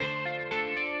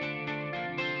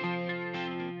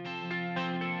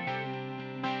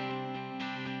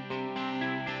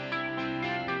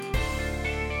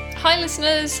Hi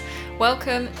listeners,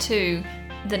 welcome to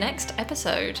the next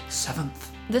episode.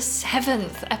 The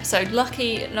 7th episode,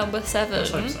 lucky number 7.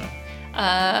 Let's hope so.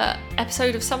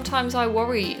 Episode of Sometimes I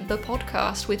Worry, the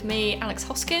podcast with me, Alex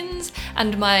Hoskins,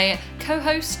 and my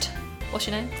co-host, what's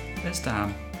your name? It's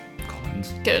Dan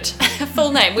Collins. Good.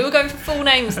 Full name. We were going for full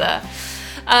names there.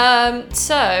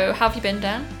 So, how have you been,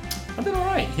 Dan? I've been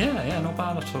alright, yeah, not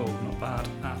bad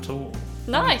at all.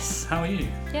 Nice. How are you?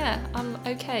 Yeah, I'm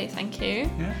okay, thank you.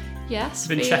 Yeah? Yes.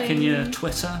 Been checking your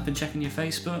Twitter, been checking your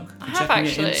Facebook, been I have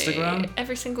checking actually, your Instagram.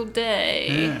 every single day,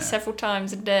 Yeah. several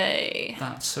times a day.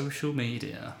 That's social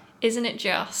media. Isn't it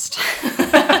just?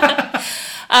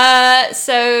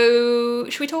 So,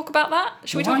 should we talk about that?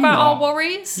 Should we talk Why about our not?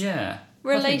 worries Yeah.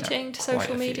 relating to quite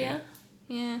social a few. media?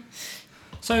 Yeah.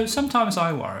 So sometimes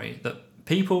I worry that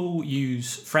people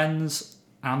use friends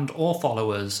and or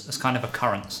followers as kind of a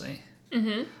currency.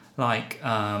 Mm-hmm. Like,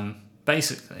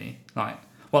 basically,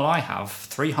 well, I have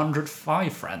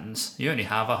 305 friends. You only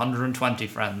have 120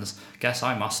 friends. Guess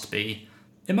I must be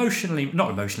not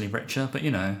emotionally richer, but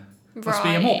must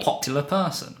be a more Right. popular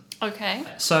person. Okay.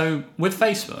 So with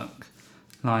Facebook,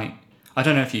 I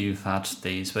don't know if you've had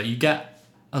these, but you get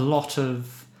a lot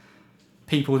of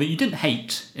people that you didn't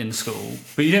hate in school,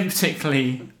 but you didn't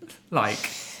particularly like.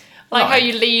 Like how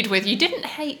you lead with, you didn't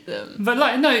hate them. But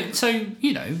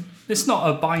it's not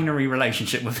a binary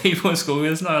relationship with people in school.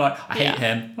 There's no I hate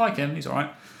him, like him, he's alright.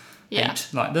 Yeah. Hate.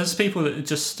 There's people that are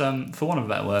just, for want of a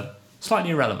better word,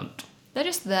 slightly irrelevant. They're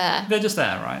just there. They're just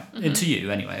there, right? And to you,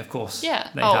 anyway, of course. Yeah.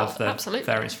 They Oh, have their absolutely.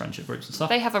 various friendship groups and stuff.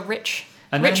 They have a rich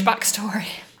And then- backstory.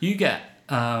 You get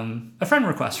a friend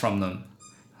request from them.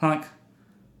 Well,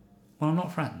 I'm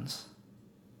not friends.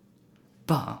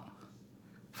 But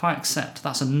if I accept,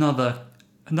 that's another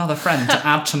friend to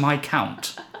add to my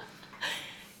count.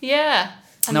 Yeah.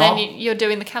 And No, then I'll- you're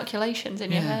doing the calculations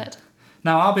in your head.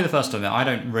 Now, I'll be the first to admit, I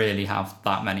don't really have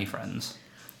that many friends.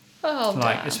 Oh,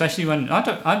 damn. Especially when I'm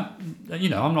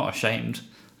not ashamed.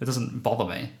 It doesn't bother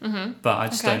me. Mm-hmm. But I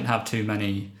just Okay. don't have too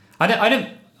many. I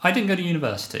didn't go to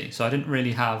university, so I didn't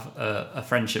really have a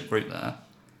friendship group there.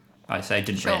 I say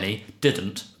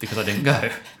didn't because I didn't go.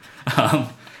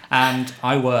 And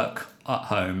I work at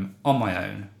home on my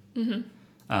own.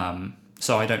 Mm-hmm.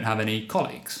 So I don't have any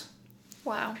colleagues.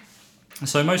 Wow.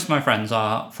 So most of my friends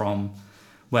are from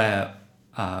where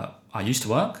I used to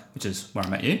work, which is where I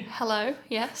met you, Hello.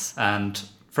 Yes. and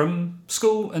from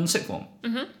school and sixth form,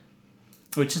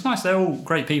 which is nice. They're all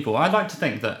great people. I like to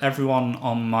think that everyone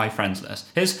on my friends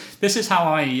list. This is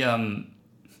how I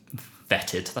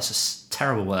vetted. That's a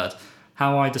terrible word.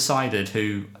 How I decided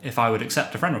if I would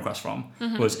accept a friend request from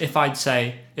was if I'd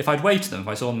wave to them if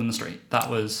I saw them in the street. That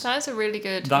was a really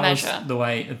good measure. was the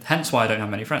way. Hence why I don't have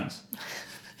many friends.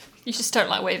 You just don't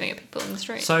like waving at people in the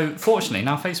street. So fortunately,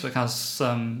 now Facebook has.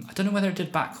 I don't know whether it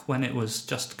did back when it was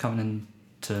just coming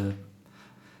into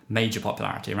major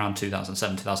popularity around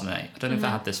 2007, 2008. I don't know if it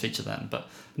had this feature then, but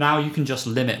now you can just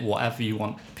limit whatever you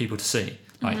want people to see.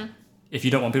 If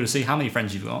you don't want people to see how many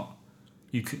friends you've got,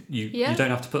 you don't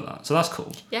have to put that. So that's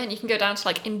cool. Yeah, and you can go down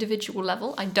to individual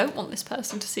level. I don't want this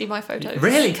person to see my photos.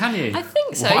 Really? Can you? I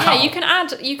think so. Wow. Yeah,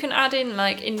 you can add in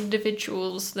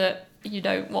individuals that you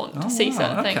don't want to see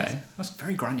certain okay. things. That's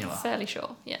very granular. Fairly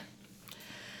sure. Yeah.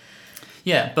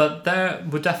 Yeah, but there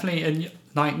were definitely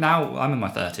now I'm in my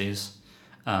 30s,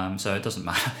 so it doesn't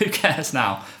matter. Who cares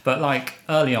now? But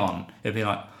early on, it'd be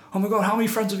oh my god, how many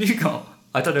friends have you got?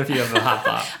 I don't know if you ever had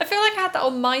that. I feel like I had that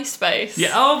on MySpace.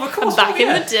 Yeah. Oh, of course. Back in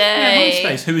the day. Yeah,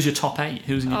 MySpace. Who was your top 8?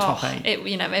 Who was in your top 8?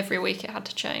 Every week it had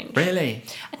to change. Really?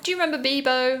 And do you remember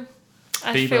Bebo?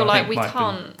 I Bieber, feel like think we might be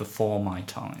can't. before my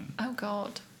time. Oh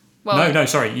God. Well, No,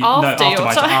 sorry. after your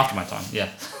time. After my time. Yeah.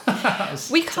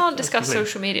 We can't discuss complete.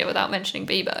 social media without mentioning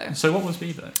Bebo. So what was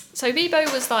Bebo? So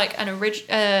Bebo was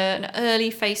an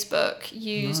early Facebook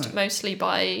used mostly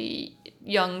by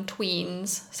young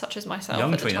tweens such as myself.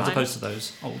 Young at the tween, time. as opposed to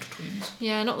those old tweens.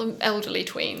 Yeah, not the elderly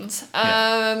tweens.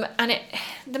 Yeah. And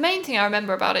the main thing I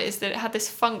remember about it is that it had this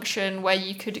function where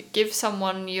you could give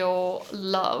someone your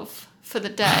love for the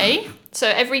day. So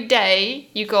every day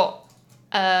you got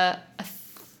a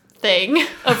thing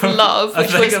of love,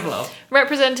 which was of love.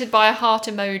 represented by a heart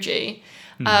emoji.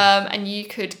 And you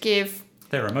could give...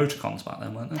 They were emoticons back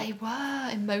then, weren't they? They were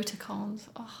emoticons.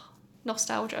 Oh,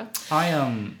 nostalgia.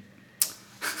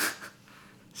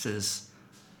 This is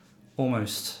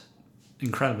almost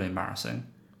incredibly embarrassing.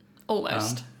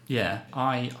 Almost. Yeah,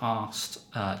 I asked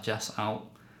Jess out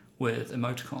with an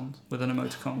emoticon.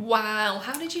 Wow,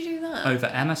 how did you do that? Over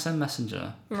MSN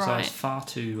Messenger. Because I was Right. far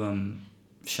too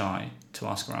shy to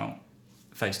ask her out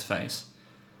face to face.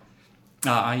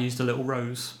 I used a little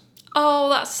rose. Oh,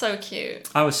 that's so cute.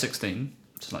 I was 16,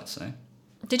 just like to say.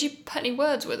 Did you put any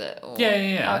words with it? Or?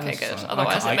 Yeah. Okay, That's good. fine.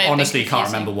 Otherwise, I it may have honestly been can't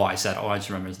confusing. remember what I said. All I just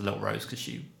remember is the little rose because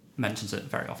she mentions it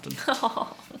very often.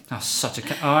 Oh, I was such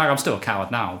a I'm still a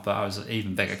coward now, but I was an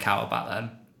even bigger coward back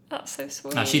then. that's so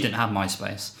sweet. No, she didn't have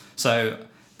MySpace. So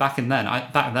back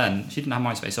then, she didn't have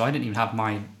MySpace, so I didn't even have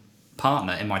my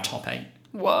partner in my top 8.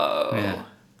 Whoa.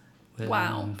 Yeah.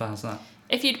 Wow. How's that?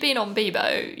 If you'd been on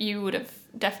Bebo, you would have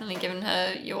definitely given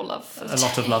her your love for the A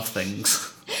lot of day. love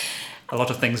things. A lot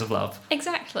of things of love.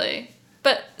 Exactly.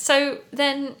 But so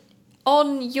then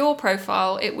on your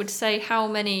profile, it would say how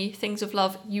many things of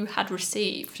love you had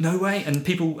received. No way, and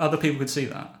other people could see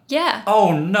that. Yeah.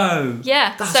 Oh no.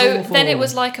 Yeah. That's so awful. then it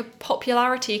was like a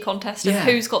popularity contest of Yeah.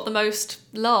 who's got the most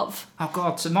love. Oh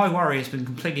god, so my worry has been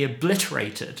completely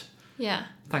obliterated Yeah.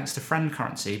 thanks to friend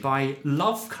currency by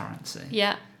love currency.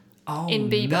 Yeah. Oh In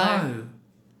Bebo. no.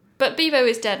 But Bebo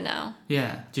is dead now.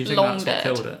 Yeah. Do you think Long that's dead.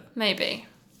 what killed it? Maybe.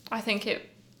 I think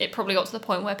it probably got to the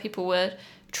point where people were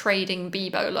trading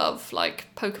Bebo love like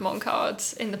Pokemon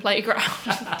cards in the playground.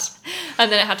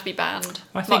 And then it had to be banned.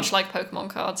 I think- Much like Pokemon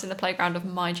cards in the playground of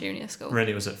my junior school.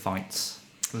 Really, was it fights?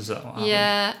 Was that what happened?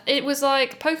 Yeah. It was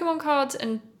like Pokemon cards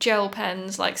and gel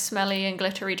pens, like smelly and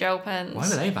glittery gel pens. Why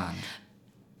were they banned?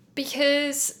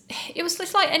 Because it was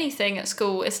just like anything at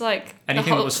school. It's like the Anything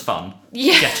whole- that was fun.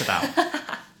 Yeah. Get it out.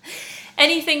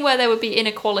 Anything where there would be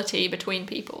inequality between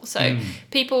people. So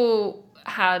people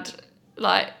had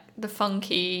like the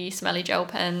funky, smelly gel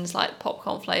pens, like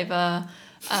popcorn flavour,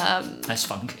 That's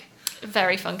funky.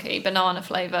 very funky, banana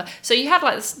flavour. So you had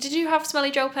like this, did you have smelly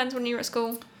gel pens when you were at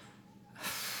school?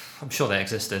 I'm sure they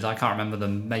existed. I can't remember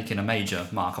them making a major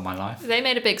mark on my life. They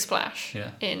made a big splash Yeah.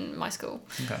 in my school.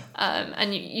 Okay.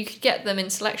 And you could get them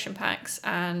in selection packs,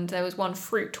 and there was one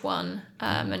fruit one,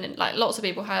 and like lots of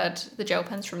people had the gel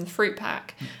pens from the fruit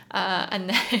pack, and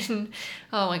then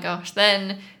oh my gosh,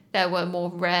 then there were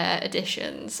more rare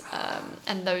editions,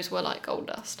 and those were like gold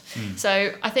dust.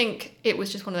 So I think it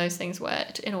was just one of those things where,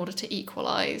 in order to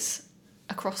equalise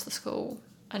across the school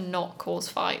and not cause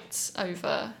fights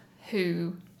over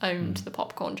who owned the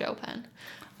popcorn gel pen.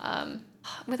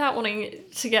 Without wanting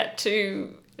to get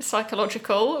too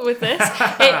psychological with this,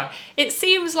 it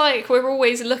seems like we're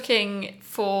always looking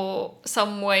for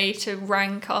some way to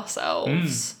rank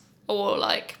ourselves or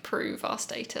like prove our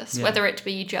status, Yeah. whether it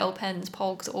be gel pens,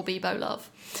 pogs, or Bebo love.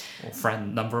 Or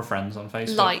number of friends on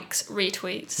Facebook. Likes,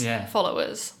 retweets, Yeah.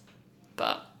 followers.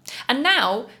 And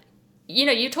now, you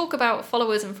know, you talk about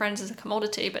followers and friends as a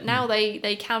commodity, but now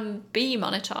they can be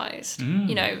monetized.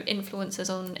 You know, influencers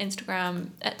on Instagram,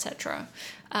 etc.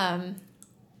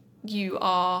 You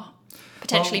are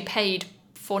potentially paid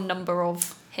for number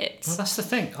of hits. Well, that's the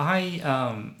thing. I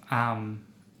am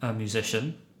a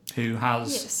musician who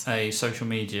has Yes.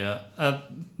 a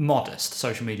modest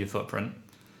social media footprint.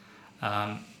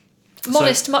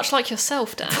 Modest, much like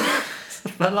yourself, Dan.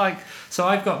 But like, so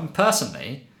I've got,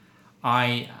 personally,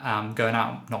 I am not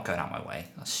going out my way.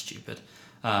 That's stupid.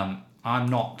 I'm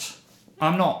not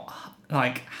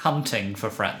like hunting for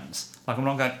friends. Like, I'm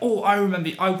not going, oh, I remember,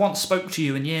 I once spoke to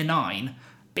you in year 9,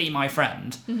 be my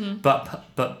friend.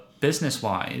 But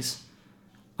business-wise,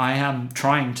 I am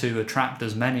trying to attract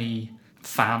as many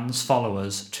fans,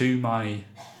 followers to my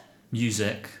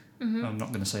music. I'm not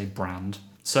going to say brand.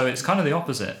 So it's kind of the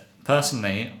opposite.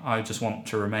 Personally, I just want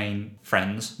to remain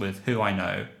friends with who I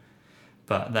know.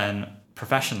 But then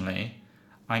professionally,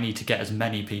 I need to get as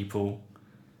many people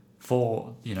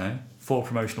for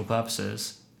promotional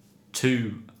purposes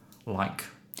to like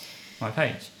my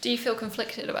page. Do you feel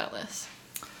conflicted about this?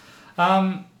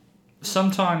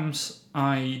 Sometimes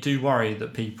I do worry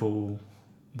that people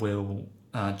will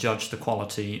judge the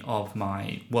quality of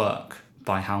my work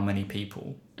by how many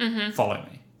people follow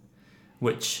me,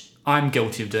 which I'm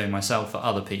guilty of doing myself for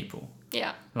other people.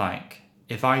 Yeah. Like,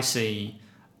 if I see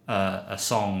a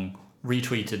song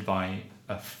retweeted by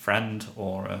a friend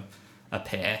or a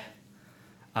peer,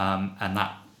 and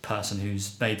that person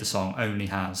who's made the song only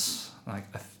has like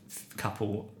a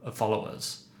couple of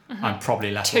followers, I'm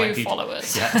probably less 2 likely.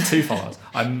 followers. 2 followers.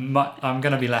 I'm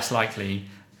going to be less likely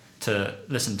to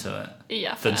listen to it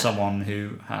Yeah. than fair. someone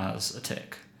who has a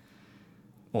tick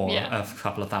or Yeah. a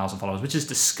couple of thousand followers, which is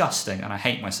disgusting, and I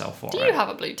hate myself for Do it. you have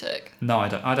a blue tick? No, I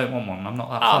don't. I don't want one. I'm not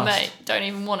that Oh, fast. mate, don't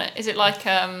even want it. Is it like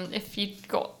if you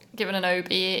got given an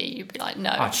OBE, you'd be like,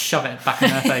 no. I'd shove it back in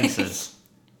their faces.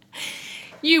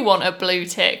 You want a blue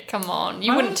tick, come on.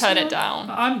 You wouldn't turn it down.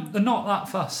 I'm not that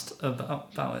fussed about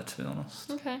it, to be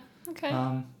honest. Okay.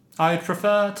 I would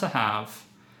prefer to have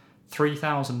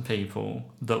 3,000 people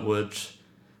that would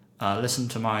listen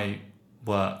to my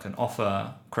work and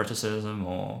offer criticism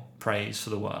or praise for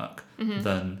the work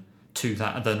than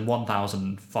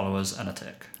 1,000 followers and a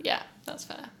tick. Yeah, that's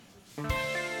fair.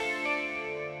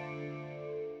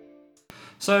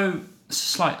 So it's a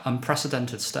slight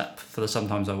unprecedented step for the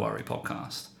Sometimes I Worry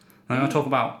podcast. I'm going to talk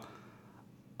about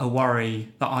a worry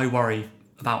that I worry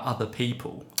about other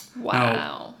people. Wow.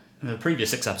 Now, in the previous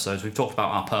 6 episodes, we've talked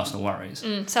about our personal worries.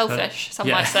 Selfish, some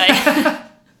yeah. might say.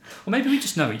 Well, maybe we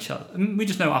just know each other. We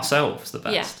just know ourselves the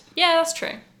best. Yeah, that's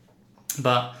true.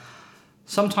 But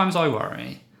sometimes I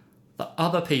worry that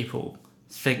other people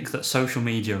think that social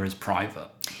media is private.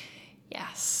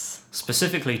 Yes.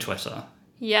 Specifically Twitter,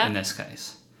 Yeah. in this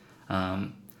case.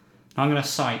 I'm going to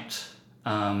cite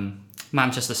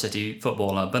Manchester City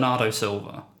footballer Bernardo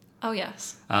Silva. Oh,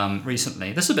 yes.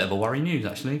 Recently. This is a bit of a worry news,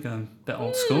 actually, going a bit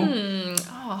old school.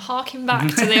 Harking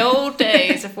back to the old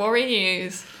days of worry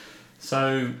news.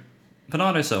 So,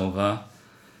 Bernardo Silva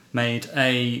made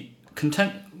do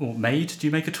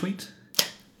you make a tweet?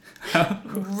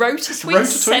 Wrote a tweet, Wrote a tweet?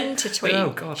 sent a tweet, Oh,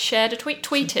 God. shared a tweet,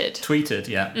 tweeted. Tweeted,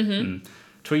 yeah.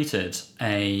 Tweeted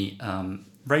a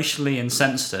racially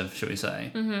insensitive, shall we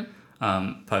say,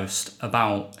 post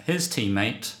about his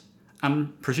teammate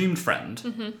and presumed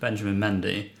friend, Benjamin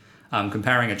Mendy,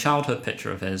 comparing a childhood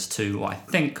picture of his to what I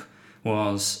think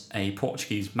was a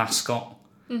Portuguese mascot,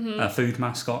 a food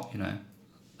mascot, you know.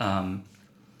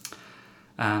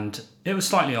 And it was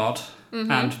slightly odd,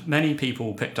 and many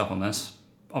people picked up on this.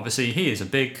 Obviously, he is a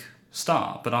big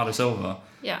star, Bernardo Silva.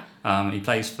 Yeah. He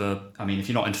plays for, I mean, if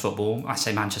you're not into football, I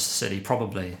say Manchester City,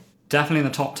 probably. Definitely in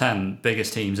the top 10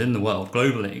 biggest teams in the world,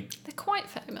 globally. They're quite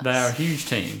famous. They're a huge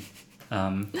team.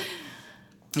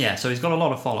 Yeah, so he's got a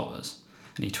lot of followers.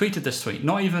 And he tweeted this tweet,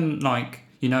 not even like,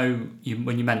 you know,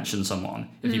 when you mention someone,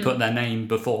 if you put their name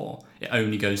before, it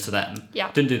only goes to them.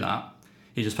 Yeah. Didn't do that.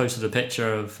 He just posted a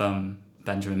picture of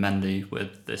Benjamin Mendy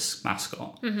with this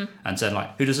mascot and said,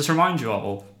 like, who does this remind you of?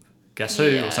 Or guess who?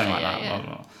 Yeah, or something like yeah, that. yeah.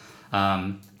 Blah, blah,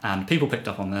 blah. And people picked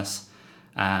up on this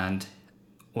and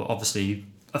were obviously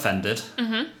offended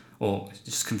or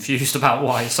just confused about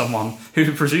why someone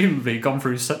who presumably gone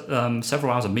through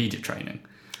several hours of media training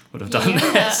would have done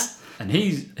this. And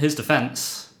his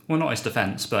defence, well, not his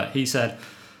defence, but he said,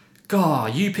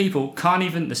 God, you people can't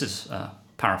even, this is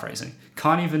paraphrasing,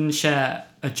 can't even share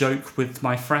a joke with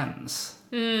my friends.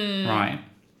 Right.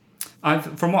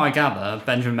 From what I gather,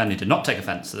 Benjamin Mendy did not take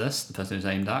offence to this, the person who's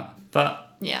aimed at.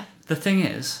 But Yeah. the thing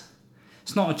is,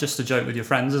 it's not just a joke with your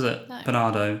friends, is it, No.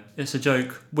 Bernardo? It's a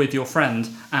joke with your friend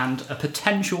and a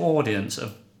potential audience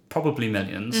of probably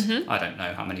millions. I don't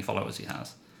know how many followers he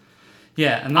has.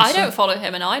 Yeah, and that's I don't follow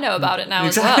him, and I know about it now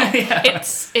Exactly, as well. yeah.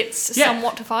 It's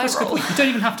somewhat That's a good viral. point. You don't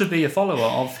even have to be a follower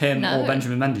of him No. or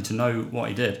Benjamin Mendy to know what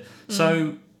he did.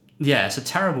 So, yeah, it's a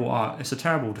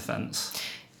terrible defence.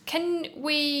 Can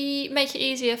we make it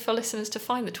easier for listeners to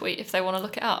find the tweet if they want to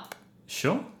look it up?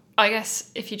 Sure. I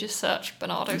guess if you just search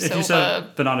Bernardo If Silva, you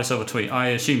search Bernardo Silva tweet, I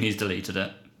assume he's deleted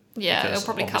it. yeah, because it'll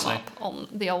probably come obviously- up on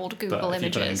the old Google But if you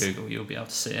put it images. in Google, you'll be able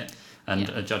to see it and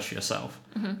Yeah. judge for yourself.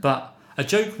 But a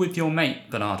joke with your mate,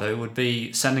 Bernardo, would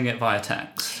be sending it via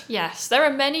text. Yes, there are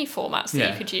many formats that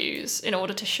Yeah. you could use in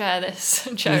order to share this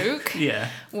joke Yeah,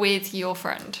 with your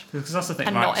friend because that's the thing,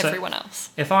 and right? not So everyone else.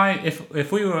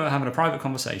 if we were having a private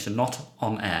conversation, not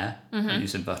on air, I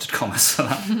use inverted commas for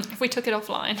that. If we took it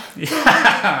offline.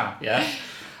 Yeah.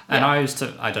 And Yeah. I used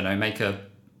to, I don't know, make a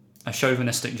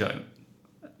chauvinistic joke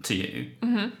to you.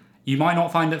 You might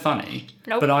not find it funny,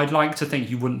 Nope. but I'd like to think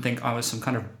you wouldn't think I was some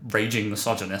kind of raging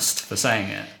misogynist for saying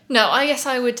it. No, I guess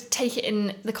I would take it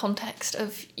in the context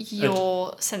of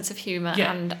your sense of humour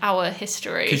Yeah. and our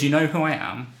history. Because you know who I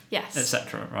am, Yes.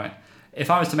 etc. Right? If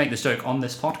I was to make this joke on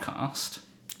this podcast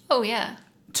Oh, yeah.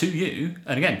 to you,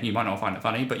 and again, you might not find it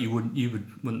funny, but you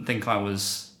wouldn't think I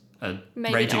was a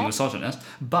Maybe raging not. misogynist.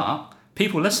 But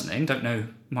people listening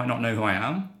might not know who I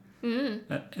am.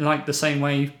 Like the same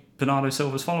way Bernardo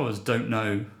Silva's followers don't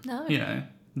know, No. you know,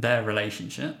 their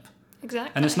relationship.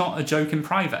 Exactly. And it's not a joke in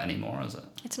private anymore, is it?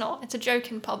 It's not. It's a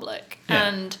joke in public. Yeah.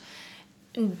 And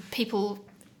people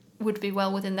would be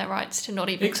well within their rights to not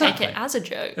even Exactly. take it as a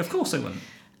joke. Of course they wouldn't.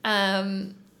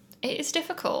 It is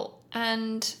difficult.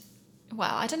 And,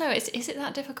 well, I don't know. Is it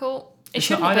that difficult? It It's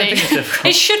shouldn't not- I don't be. think it's difficult.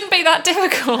 It shouldn't be that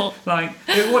difficult. Like,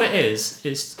 what it is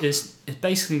it's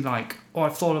basically like, oh,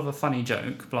 I've thought of a funny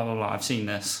joke, blah, blah, blah, I've seen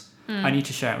this. I need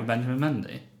to share it with Benjamin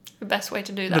Mendy. The best way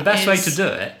to do that The best way is to do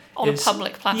it on is, a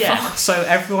public platform. Yeah, so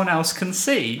everyone else can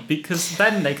see, because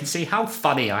then they can see how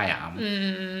funny I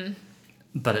am.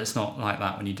 But it's not like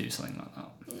that when you do something like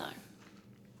that. No.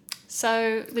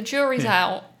 So the jury's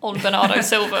out on Bernardo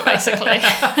Silva, basically.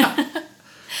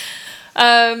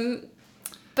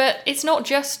 But it's not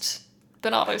just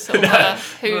Bernardo Silva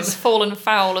who's fallen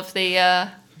foul of the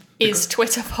is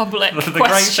Twitter public The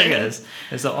question. great thing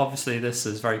is that obviously this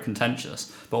is very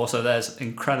contentious, but also there's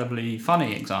incredibly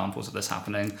funny examples of this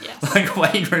happening. Yes. Like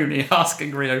Wayne Rooney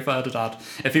asking Rio Ferdinand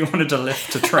if he wanted to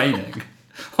lift to training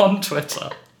on Twitter.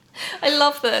 I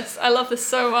love this. I love this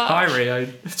so much. Hi Rio,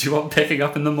 do you want picking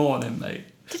up in the morning, mate?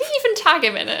 Did he even tag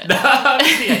him in it? Yeah,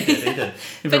 he did.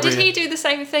 But did he do the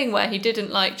same thing where he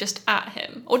didn't like just at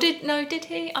him? Or did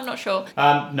he? I'm not sure.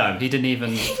 No, he didn't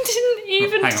even. He didn't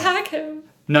even Hang on. tag him.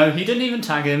 No, he didn't even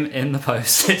tag him in the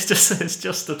post. It's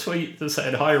just a tweet that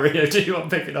said, "Hi Rio, do you want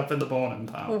picking up in the morning,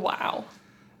 pal?" Wow.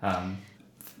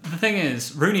 The thing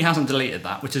is, Rooney hasn't deleted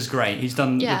that, which is great. He's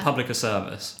done the Yeah. public a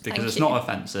service because Thank it's you. not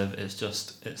offensive. It's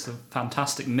a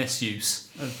fantastic misuse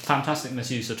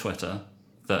of Twitter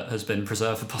that has been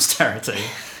preserved for posterity,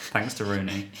 thanks to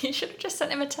Rooney. You should have just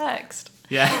sent him a text.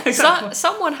 Yeah, exactly.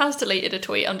 Someone has deleted a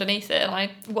tweet underneath it, and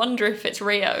I wonder if it's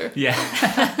Rio Yeah.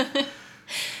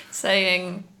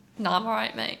 saying, "Nah, I'm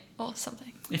alright, mate," or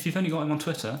something. If you've only got him on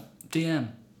Twitter, DM.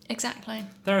 Exactly.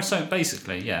 There are so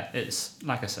basically, yeah, it's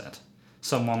like I said,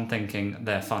 someone thinking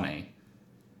they're funny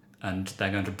and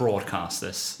they're going to broadcast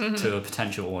this to a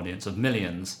potential audience of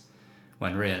millions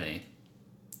when really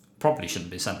probably shouldn't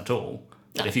be sent at all.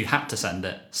 But No. if you had to send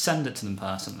it to them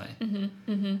personally.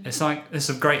 It's like, it's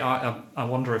a great, I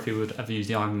wonder if he would ever use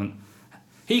the argument,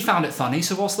 he found it funny,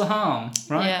 so what's the harm,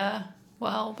 right? Yeah.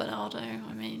 Well, Bernardo,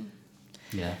 I mean,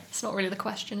 Yeah. it's not really the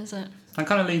question, is it? That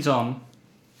kind of leads on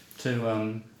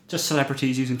to just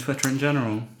celebrities using Twitter in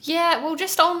general. Yeah, well,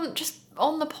 just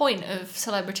on the point of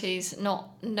celebrities not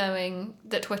knowing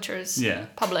that Twitter is Yeah.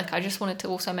 public, I just wanted to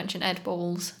also mention Ed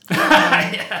Balls,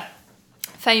 Yeah.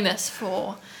 famous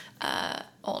for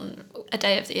on a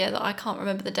day of the year that I can't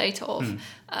remember the date of,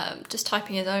 just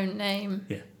typing his own name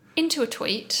Yeah. into a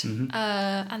tweet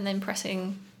and then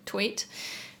pressing tweet.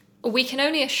 We can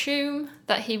only assume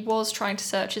that he was trying to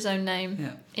search his own name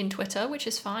Yeah. in Twitter, which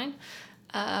is fine,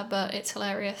 but it's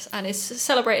hilarious and it's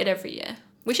celebrated every year.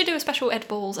 We should do a special Ed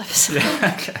Balls episode.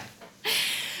 Yeah, okay.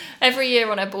 Every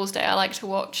year on Ed Balls Day, I like to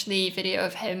watch the video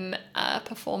of him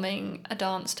performing a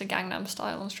dance to Gangnam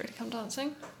Style on Strictly Come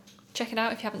Dancing. Check it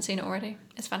out if you haven't seen it already.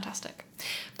 It's fantastic.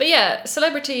 But yeah,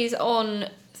 celebrities on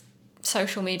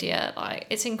social media, like,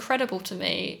 it's incredible to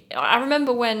me. I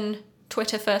remember when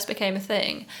Twitter first became a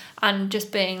thing and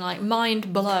just being like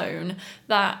mind blown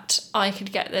that I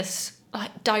could get this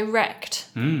like direct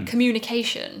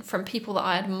communication from people that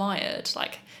I admired,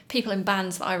 like people in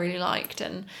bands that I really liked,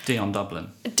 and Dion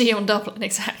Dublin. Dion Dublin,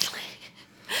 exactly.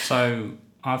 So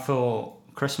I for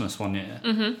Christmas one year,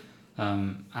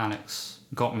 Alex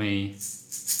got me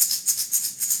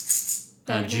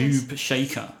a Jube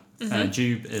shaker.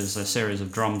 Jube is a series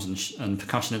of drums and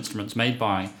percussion instruments made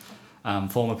by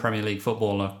former Premier League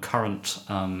footballer, current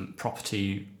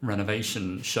property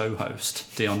renovation show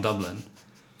host Dion Dublin.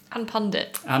 And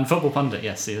pundit. And football pundit,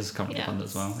 yes, he is currently a Yeah. pundit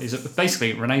as well. He's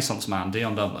basically Renaissance man,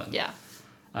 Dion Dublin. Yeah.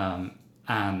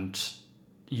 And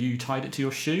you tied it to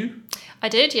your shoe. I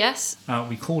did, yes.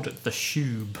 We called it the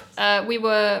Shube. We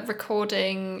were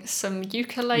recording some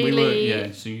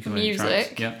ukulele so ukulele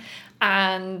music tracks, yeah.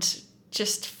 and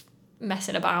just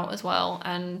messing about as well.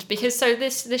 And because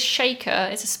this shaker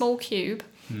is a small cube,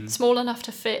 small enough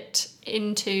to fit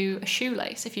into a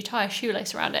shoelace if you tie a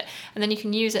shoelace around it, and then you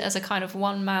can use it as a kind of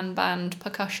one-man band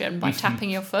percussion by tapping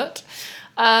your foot.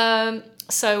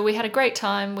 So we had a great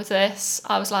time with this.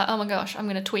 I was like, oh my gosh, I'm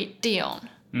going to tweet Dion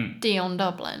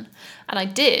Dublin, and I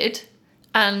did,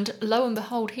 and lo and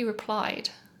behold, he replied.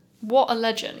 What a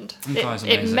legend. That guy's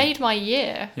It amazing. made my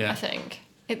year. Yeah. I think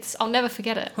I'll never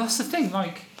forget it. Well, that's the thing.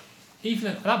 Like,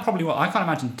 even if, that probably what I can't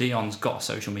imagine. Dion's got a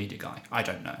social media guy. I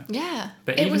don't know. Yeah,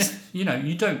 But it even was if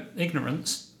you don't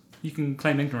ignorance, you can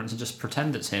claim ignorance and just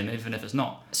pretend it's him, even if it's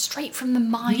not. straight from the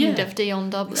mind Yeah. of Dion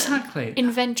Dublin, Exactly.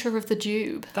 inventor of the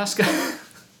Jube. That's gonna,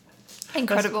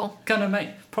 Incredible. that's gonna make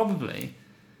probably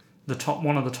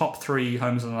one of the top 3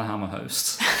 Homes on the Hammer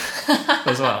hosts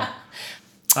as well.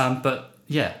 But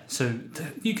yeah, so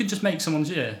you could just make someone's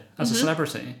year as a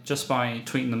celebrity just by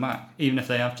tweeting them back, even if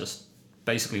they have just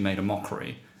basically made a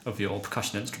mockery of your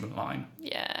percussion instrument line.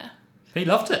 Yeah. He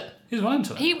loved it. He was well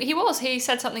into it. He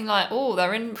said something like, "Oh,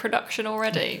 they're in production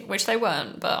already," which they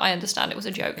weren't, but I understand it was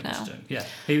a joke now. Yeah,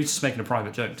 he was just making a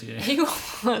private joke to you. He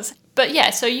was. But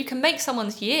yeah, so you can make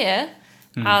someone's year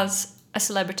as a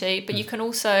celebrity, but you can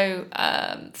also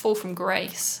fall from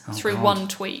grace through God. one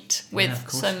tweet Yeah, with of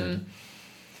course you some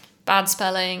bad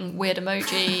spelling, weird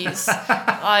emojis.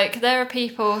 Like, there are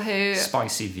people who...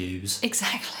 Spicy views.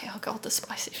 Exactly. Oh, God, the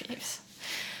spicy views.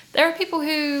 There are people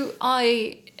who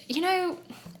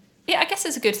Yeah, I guess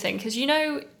it's a good thing because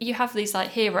you have these like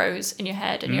heroes in your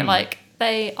head, and you're like,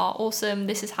 they are awesome.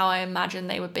 This is how I imagine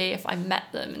they would be if I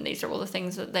met them, and these are all the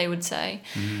things that they would say.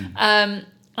 And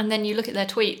then you look at their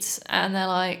tweets, and they're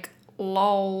like,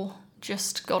 "Lol,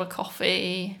 just got a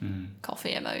coffee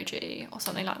emoji or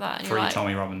something like that." And Free you're like,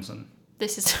 Tommy Robinson.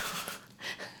 this is.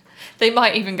 They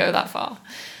might even go that far,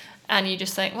 and you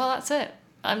just think, well, that's it.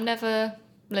 I'm never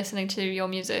listening to your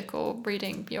music or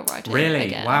reading your writing Really?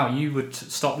 again. Wow, you would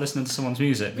stop listening to someone's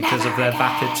music because Never of their again.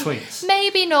 vapid tweets?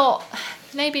 Maybe not.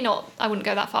 I wouldn't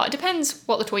go that far. It depends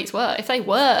what the tweets were. If they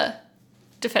were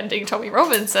defending Tommy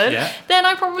Robinson, then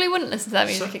I probably wouldn't listen to their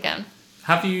music again.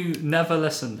 Have you not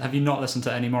listened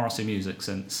to any Morrissey music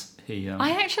since he...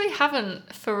 I actually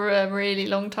haven't for a really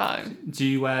long time. Do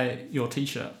you wear your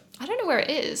t-shirt? I don't know where it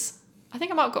is. I think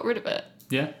I might have got rid of it.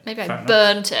 Yeah? Maybe Fair I enough.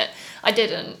 burnt it. I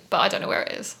didn't, but I don't know where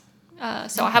it is.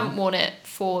 So I haven't worn it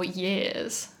for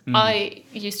years. I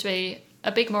used to be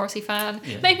a big Morrissey fan.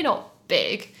 Yeah. Maybe not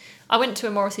big. I went to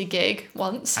a Morrissey gig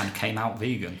once. And came out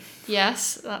vegan.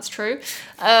 Yes, that's true.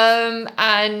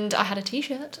 And I had a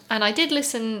t-shirt. And I did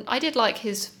like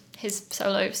his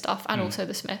solo stuff and also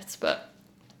the Smiths, but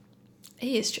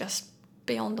he is just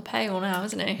beyond the pale now,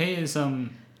 isn't he?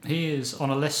 He is on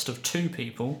a list of 2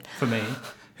 people, for me,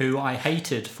 who I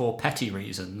hated for petty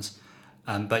reasons,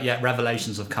 but yet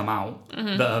revelations have come out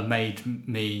that have made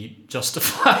me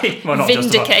justify... Well, not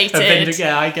Vindicated. Justify,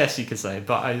 yeah, I guess you could say.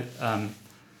 But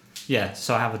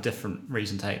so I have a different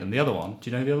reason to hate them. The other one, do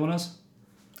you know who the other one is?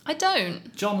 I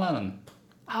don't. John Lennon.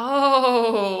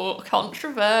 Oh,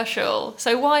 controversial.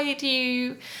 So why did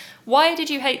you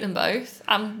hate them both,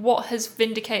 and what has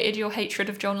vindicated your hatred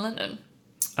of John Lennon?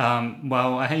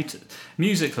 Well, I hate...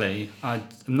 Musically, I'm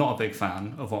not a big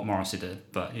fan of what Morrissey did,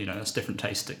 but, it's different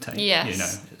taste dictate.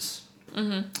 Yes. It's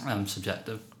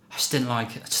subjective. I just didn't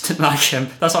like it. I just didn't like him.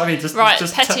 That's what I mean. Just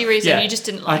petty reason, you just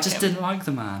didn't like him. I just didn't like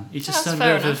the man. He just That's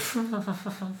fair enough.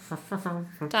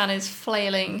 Dan is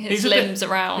flailing his limbs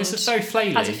around. He's very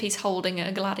flaily. As if he's holding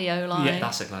a gladioli. Yeah,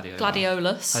 that's a gladioli.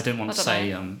 Gladiolus. I didn't want to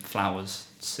say flowers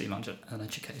seem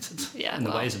uneducated in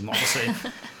the ways of Morrissey.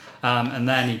 And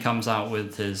then he comes out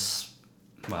with his,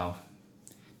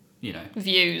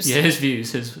 views. Yeah, his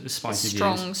views, his spicy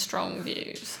views. Strong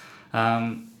views.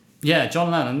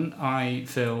 John Lennon, I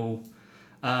feel,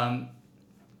 again,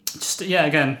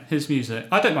 his music.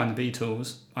 I don't mind the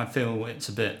Beatles. I feel it's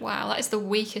a bit... Wow, that is the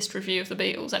weakest review of the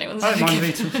Beatles anyone's I don't ever mind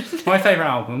the given. Beatles. My favourite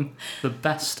album, The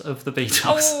Best of the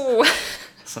Beatles. Oh!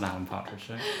 That's an Alan Partridge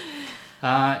show.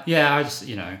 I just,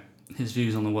 his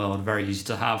views on the world are very easy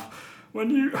to have. When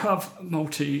you have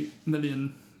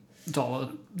multi-million-dollar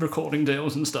recording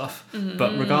deals and stuff.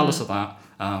 But regardless of that,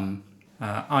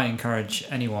 I encourage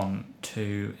anyone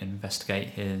to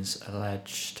investigate his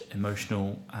alleged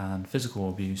emotional and physical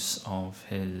abuse of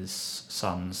his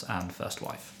sons and first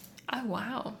wife. Oh,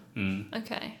 wow.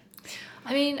 Okay.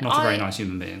 I mean, Not a very nice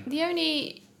human being. The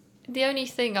only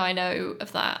thing I know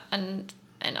of that, and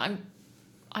I'm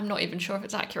not even sure if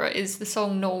it's accurate, is the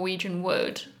song Norwegian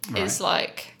Wood. Right. Is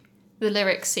like... The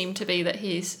lyrics seem to be that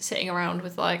he's sitting around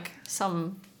with like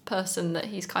some person that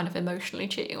he's kind of emotionally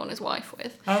cheating on his wife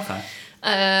with. Okay.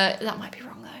 That might be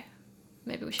wrong though.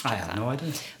 Maybe we should check I have no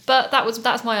idea. But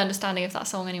that's my understanding of that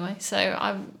song anyway. So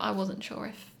I wasn't sure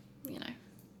if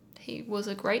he was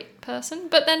a great person.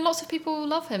 But then lots of people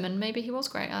love him, and maybe he was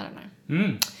great. I don't know.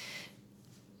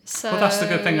 So Well, that's the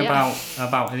good thing about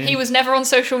him. He was never on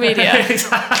social media.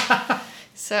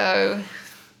 So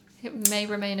it may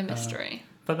remain a mystery.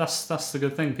 But that's the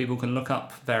good thing. People can look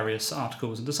up various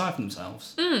articles and decide for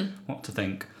themselves what to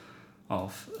think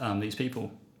of these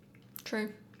people.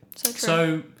 True. So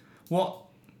true.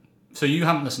 So you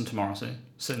haven't listened to Morrissey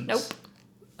since?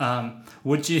 Nope.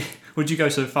 Would you go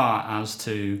so far as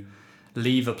to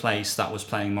leave a place that was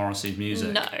playing Morrissey's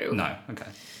music? No. No. Okay.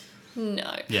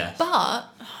 No. Yes. But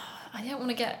I don't want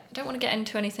to get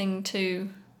into anything too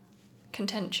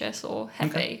contentious or heavy.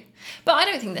 Okay. But I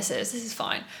don't think this is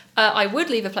fine. I would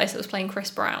leave a place that was playing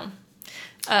Chris Brown.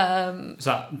 Is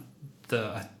that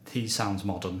he sounds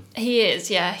modern? He is,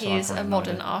 yeah. So He is I've a no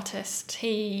modern idea. artist.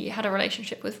 He had a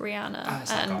relationship with Rihanna, Ah, it's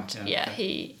that and guy, yeah,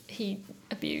 okay. he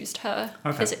abused her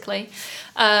Okay. physically,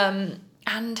 and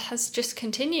has just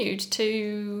continued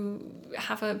to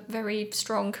have a very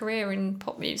strong career in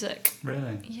pop music.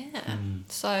 Really? Yeah.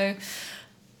 So,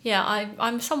 yeah,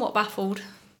 I'm somewhat baffled.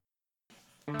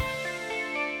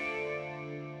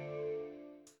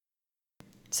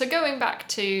 So going back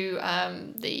to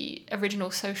the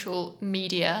original social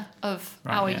media of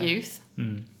our youth,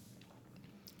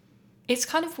 it's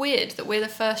kind of weird that we're the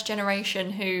first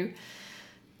generation who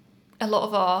a lot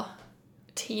of our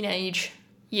teenage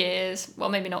years, well,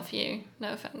 maybe not for you,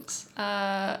 no offense,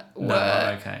 No,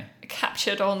 were okay.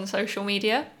 captured on social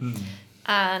media. Mm.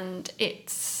 And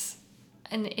it's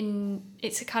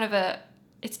it's a kind of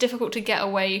it's difficult to get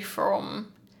away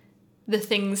from the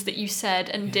things that you said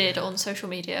and did on social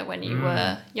media when you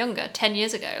were younger, 10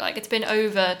 years ago. Like, it's been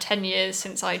over 10 years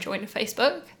since I joined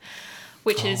Facebook,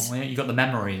 which is yeah, you got the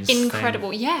memories.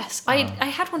 incredible. Yes. I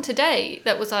had one today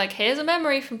that was like, here's a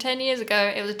memory from 10 years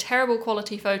ago. It was a terrible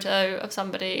quality photo of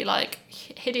somebody, like,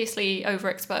 hideously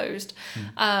overexposed.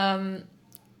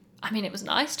 I mean, it was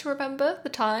nice to remember the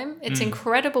time. It's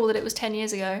incredible that it was 10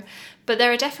 years ago. But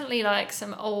there are definitely, like,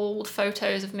 some old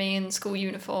photos of me in school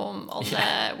uniform on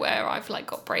there where I've, like,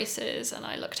 got braces and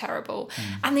I look terrible.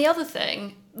 And the other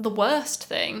thing, the worst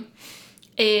thing,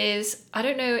 is, I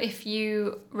don't know if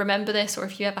you remember this or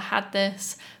if you ever had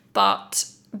this, but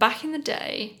back in the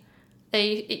day,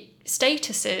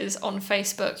 statuses on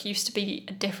Facebook used to be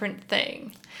a different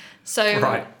thing.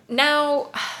 So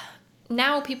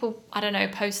now people, I don't know,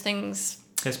 post things.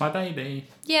 It's my baby.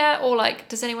 Yeah, or like,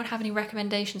 does anyone have any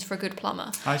recommendations for a good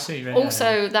plumber? I see. Yeah,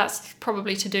 also, that's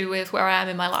probably to do with where I am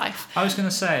in my life. I was going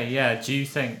to say, do you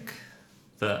think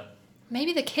that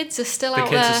maybe the kids are still the out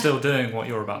kids there are still doing what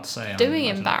you're about to say? doing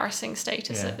embarrassing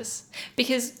statuses?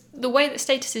 Because the way that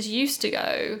statuses used to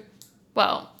go,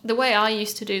 well, the way I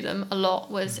used to do them a lot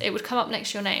was it would come up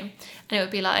next to your name and it would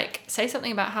be like, say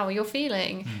something about how you're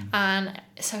feeling. And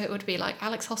so it would be like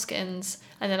Alex Hoskins,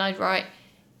 and then I'd write,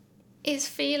 is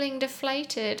feeling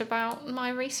deflated about my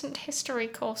recent history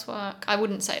coursework. I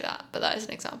wouldn't say that, but that is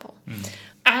an example.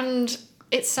 And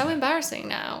it's so embarrassing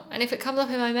now. And if it comes up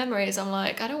in my memories, I'm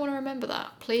like, I don't want to remember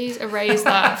that. Please erase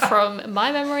that from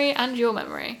my memory and your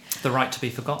memory. The right to be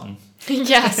forgotten.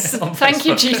 Yes. Thank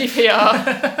you,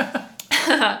 GDPR.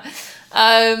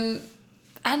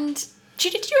 And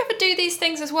did you ever do these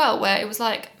things as well, where it was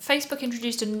like Facebook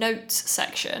introduced a notes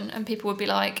section and people would be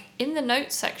like, in the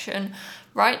notes section,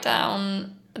 write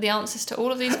down the answers to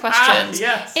all of these questions.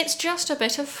 Yes. It's just a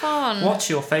bit of fun. What's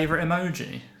your favourite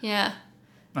emoji? Yeah.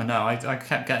 I know, I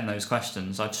kept getting those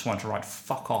questions. I just wanted to write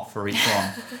fuck off for each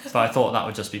one. But I thought that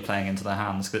would just be playing into their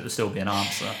hands because it would still be an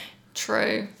answer.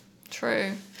 True.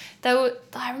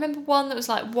 I remember one that was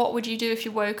like, what would you do if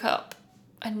you woke up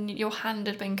and your hand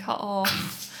had been cut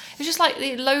off? It was just like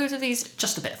loads of these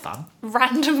Just a bit of fun.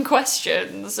 random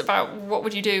questions about what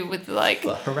would you do with, like...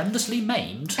 Well, horrendously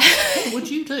maimed. What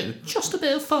would you do? Just a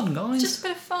bit of fun, guys. Just a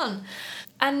bit of fun.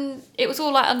 And it was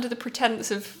all like under the pretense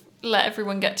of let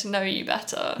everyone get to know you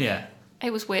better. Yeah.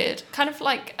 It was weird. Kind of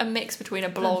like a mix between a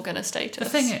blog and a status. The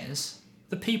thing is,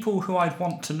 the people who I'd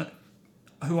want to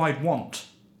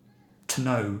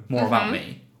know more about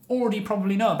me already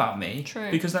probably know about me. True.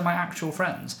 Because they're my actual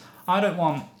friends. I don't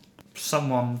want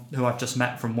someone who I've just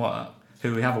met from work,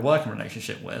 who we have a working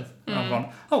relationship with, and I've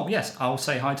gone, oh yes, I'll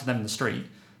say hi to them in the street,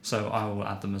 so I will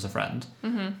add them as a friend.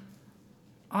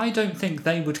 I don't think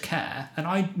they would care,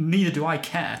 and neither do I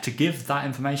care to give that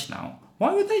information out.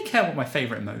 Why would they care what my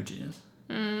favourite emoji is?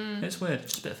 It's weird.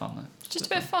 It's just a bit of fun, though. Just a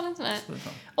bit of fun, isn't it? It's a bit of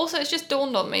fun. Also, it's just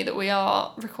dawned on me that we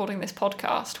are recording this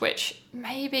podcast, which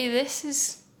maybe this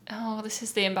is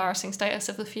the embarrassing status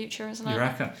of the future, isn't it? You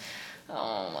reckon?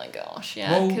 Oh my gosh,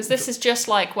 yeah. Because this is just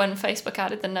like when Facebook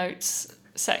added the notes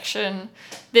section.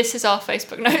 This is our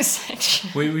Facebook notes section.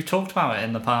 We talked about it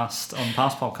in the past, on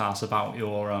past podcasts, about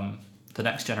your the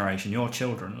next generation, your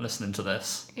children listening to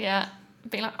this. Yeah.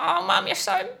 Being like, oh, Mum, you're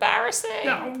so embarrassing.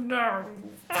 No.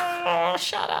 Oh,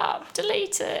 shut up.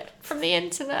 Delete it from the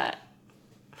internet.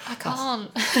 I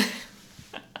can't.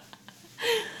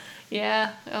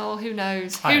 Yeah. Oh, who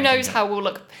knows? Who knows how we'll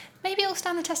look? Maybe it'll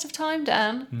stand the test of time,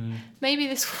 Dan. Maybe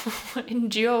this will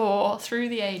endure through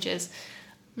the ages.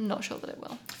 I'm not sure that it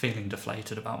will. Feeling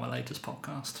deflated about my latest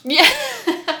podcast. Yeah.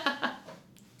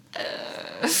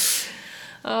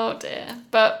 Oh, dear.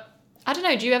 But I don't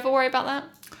know. Do you ever worry about that?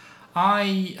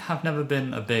 I have never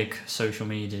been a big social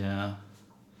media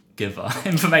giver,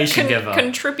 information giver.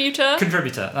 Contributor?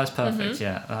 Contributor, that's perfect,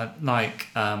 yeah.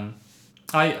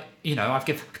 I've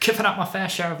given out my fair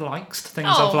share of likes to things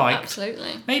I've liked.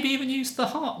 Absolutely. Maybe even used the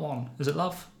heart one. Is it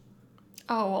love?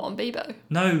 Oh, what, on Bebo?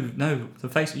 No, the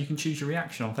Facebook, you can choose your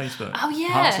reaction on Facebook. Oh, yeah.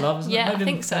 Heart's love, isn't it? Yeah, Maybe I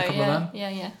think so, a couple of them.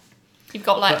 Yeah. You've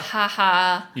got like,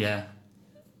 haha, Yeah,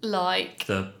 like,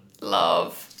 the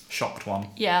love. shocked one.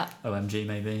 Yeah. OMG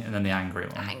maybe, and then the angry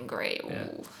one. Angry.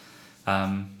 Ooh.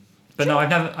 Yeah. But no,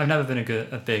 I've never been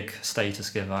a big status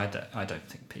giver. I don't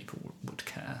think people would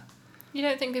care. You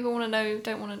don't think people want to know?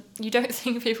 You don't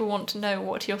think people want to know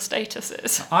what your status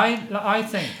is? I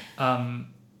think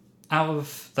out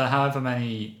of the however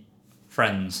many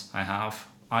friends I have,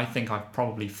 I think I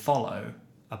probably follow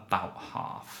about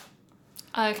half.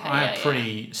 Okay, I have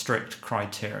pretty strict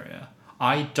criteria.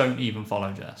 I don't even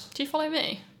follow Jess. Do you follow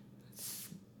me?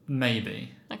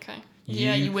 Maybe. Okay.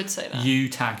 You would say that. You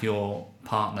tag your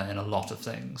partner in a lot of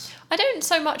things. I don't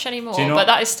so much anymore, Do you not? but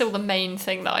that is still the main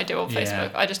thing that I do on Yeah.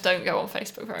 Facebook. I just don't go on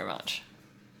Facebook very much.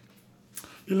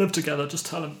 You live together, just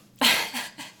tell him.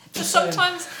 But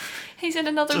sometimes he's in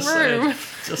another room.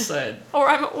 Just saying. Or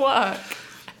I'm at work.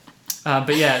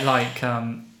 But yeah, like,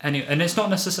 anyway, and it's not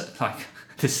necessarily, like,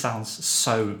 this sounds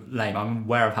so lame. I'm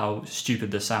aware of how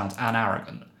stupid this sounds and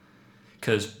arrogant.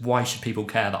 Because why should people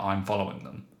care that I'm following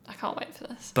them? I can't wait for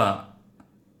this. But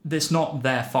it's not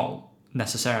their fault,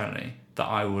 necessarily, that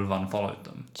I will have unfollowed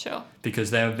them. Sure.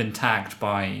 Because they have been tagged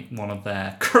by one of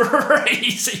their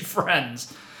crazy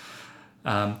friends.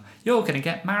 You're going to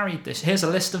get married here's a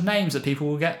list of names that people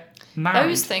will get married.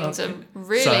 Those things are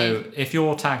really... So if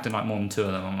you're tagged in like more than 2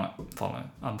 of them, I'm like,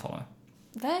 unfollow.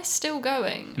 They're still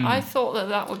going. Mm. I thought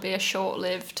that would be a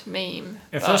short-lived meme.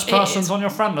 If but this it person's is. on your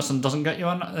friend list and doesn't get you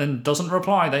and doesn't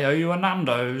reply, they owe you a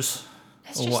Nando's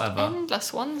There's or just whatever.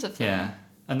 endless ones of them. Yeah,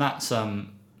 and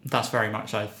that's very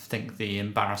much, I think, the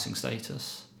embarrassing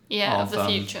status. Yeah, of the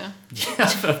future. of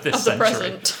this Of the century,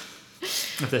 present.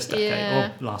 of this decade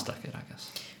Yeah. or last decade, I guess.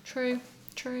 True.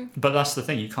 But that's the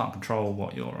thing, you can't control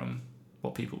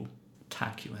what people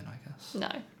tag you in, I guess. No,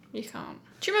 you can't.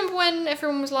 Do you remember when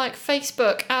everyone was like,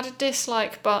 Facebook, add a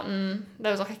dislike button?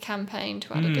 There was like a campaign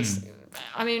to add a dislike.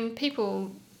 I mean,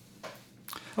 people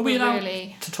Are we allowed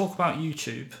really... to talk about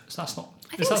YouTube? Is that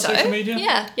I think so? Social media?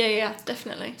 Yeah,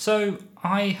 definitely. So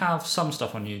I have some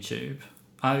stuff on YouTube.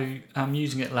 I am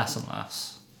using it less and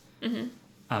less.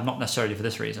 Mm-hmm. Not necessarily for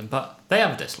this reason, but they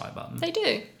have a dislike button. They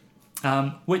do.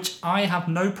 Which I have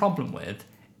no problem with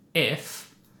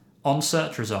if, on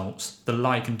search results, the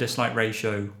like and dislike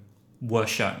ratio were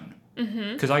shown.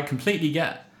 Because I completely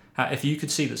get how if you could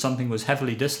see that something was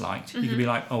heavily disliked, you could be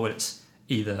like, oh, it's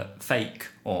either fake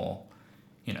or,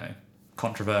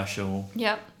 controversial,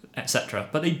 Yep. etc.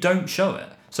 But they don't show it.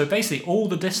 So basically, all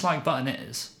the dislike button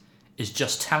is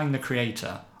just telling the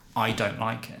creator, I don't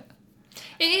like it.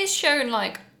 It is shown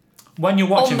like When you're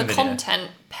watching on the video.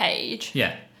 content page.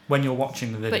 Yeah, when you're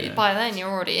watching the video. But by then you're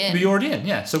already in. But you're already in,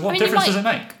 yeah. So what I mean, difference does it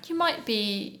make? You might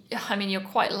be... I mean, you're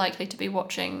quite likely to be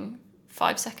watching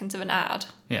 5 seconds of an ad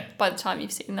Yeah. by the time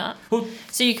you've seen that. Well,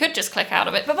 So you could just click out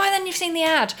of it, but by then you've seen the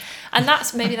ad. And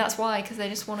maybe that's why, because they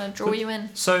just want to draw you in.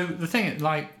 so the thing is,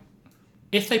 like,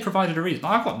 if they provided a reason,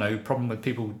 I've got no problem with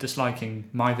people disliking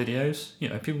my videos.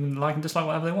 People can like and dislike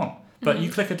whatever they want. But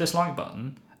you click a dislike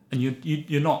button, and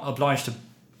you're not obliged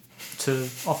to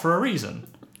offer a reason.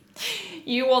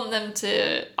 You want them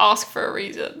to ask for a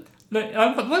reason. No,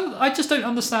 well, I just don't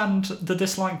understand the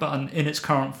dislike button in its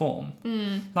current form.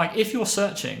 Like, if you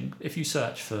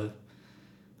search for,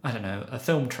 I don't know, a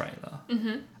film trailer,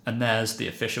 and there's the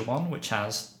official one, which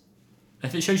has,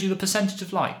 if it shows you the percentage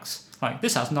of likes, like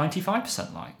this has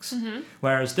 95% likes,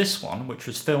 whereas this one, which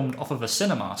was filmed off of a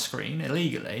cinema screen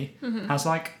illegally, has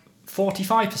like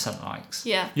 45% likes.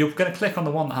 Yeah. You're going to click on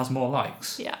the one that has more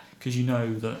likes. Yeah. Because you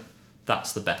know that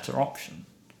that's the better option.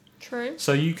 True.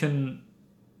 So you can,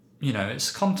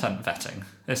 it's content vetting.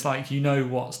 It's like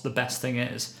what's the best thing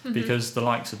is because the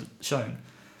likes are shown.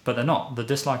 But they're not. The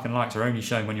dislike and likes are only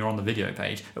shown when you're on the video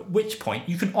page, at which point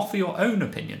you can offer your own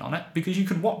opinion on it because you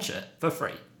can watch it for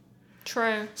free.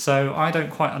 True. So I don't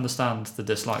quite understand the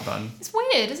dislike button. It's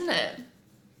weird, isn't it?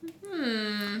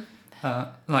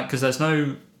 Because there's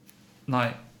no,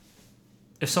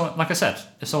 if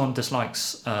someone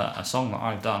dislikes a song that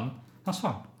I've done, that's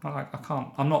fine. I can't.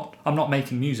 I'm not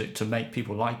making music to make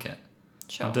people like it.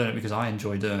 Sure. I'm doing it because I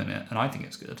enjoy doing it and I think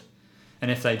it's good. And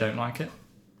if they don't like it,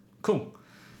 cool.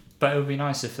 But it would be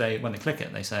nice if when they click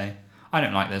it, they say, I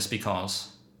don't like this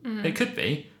because it could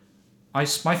be my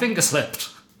finger slipped.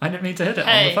 I didn't mean to hit it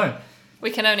on the phone. We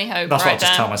can only hope. That's right, what I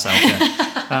just Dan? tell myself.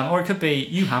 Yeah. Or it could be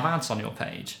you have ads on your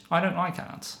page. I don't like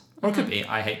ads. Or it could be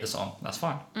I hate the song. That's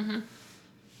fine.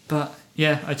 But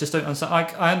yeah, I just don't understand.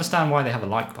 I understand why they have a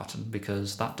like button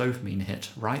because that dopamine hit,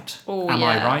 right? Oh, Am yeah.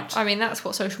 I right? I mean, that's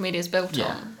what social media is built Yeah.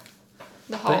 on.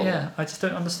 The whole. But yeah, I just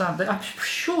don't understand. I'm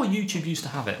sure YouTube used to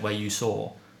have it where you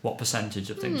saw what percentage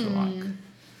of things were like.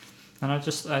 And I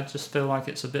just feel like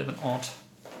it's a bit of an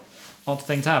odd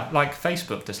thing to have. Like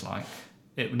Facebook dislike,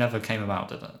 it never came about,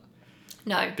 did it?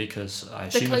 No. Because I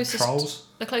assume it's trolls.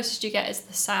 The closest you get is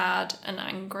the sad and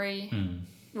angry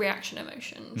reaction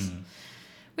emotions,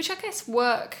 which I guess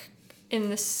work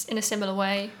in a similar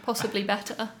way, possibly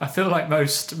better. I feel like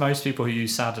most people who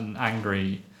use sad and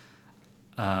angry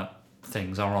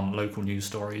things are on local news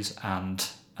stories and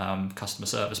customer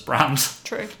service brands.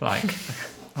 True. like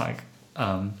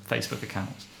Facebook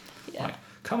accounts. Yeah. Like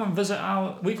come and visit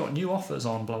we got new offers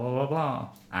on blah, blah, blah, blah.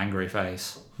 Angry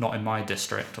face. Not in my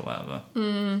district or whatever.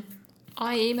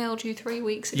 I emailed you 3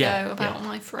 weeks ago about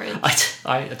my fridge.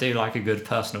 I do like a good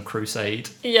personal crusade.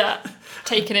 Yeah,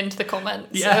 taken into the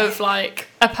comments of like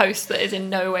a post that is in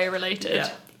no way related.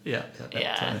 Yeah.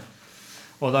 Totally.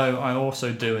 Although I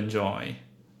also do enjoy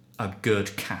a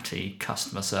good catty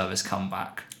customer service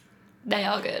comeback. They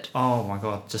are good. Oh my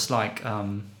god, just like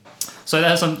so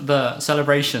there's the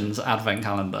Celebrations advent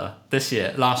calendar last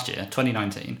year,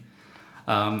 2019.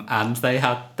 And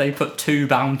they put 2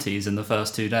 bounties in the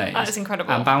first 2 days. That is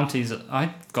incredible. And bounties,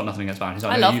 I've got nothing against bounties.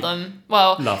 I love them.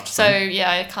 Well, loved them.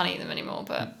 yeah, I can't eat them anymore,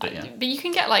 but you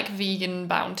can get like vegan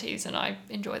bounties, and I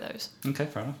enjoy those. Okay,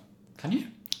 fair enough. Can you?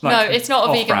 No, it's not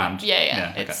a vegan brand.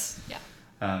 Yeah. Okay.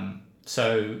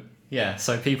 Yeah.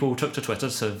 So people took to Twitter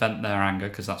to vent their anger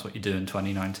because that's what you do in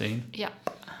 2019. Yeah.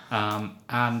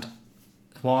 And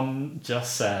one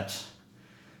just said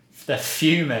they're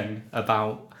fuming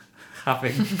about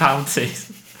having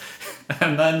bounties.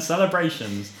 And then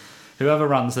Celebrations, whoever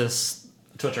runs this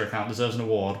Twitter account deserves an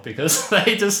award because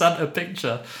they just sent a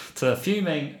picture to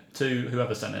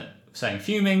whoever sent it, saying,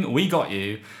 "Fuming, we got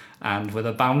you," and with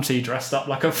a bounty dressed up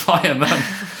like a fireman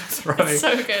throwing,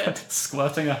 so good,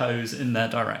 squirting a hose in their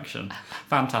direction.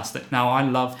 Fantastic. Now, I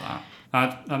love that.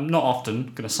 I'm not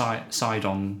often going to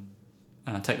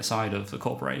take the side of the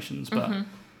corporations, but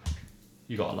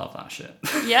you got to love that shit.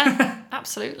 Yeah,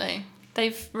 absolutely.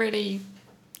 They've really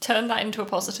turned that into a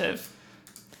positive.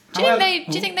 Do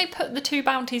you think they put the 2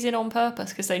 bounties in on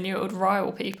purpose because they knew it would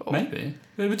rile people? Maybe.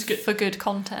 For good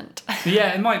content.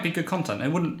 Yeah, it might be good content.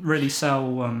 It wouldn't really sell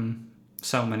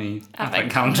many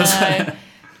advent calendars. No.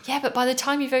 Yeah, but by the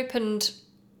time you've opened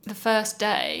the first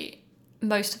day,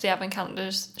 most of the advent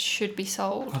calendars should be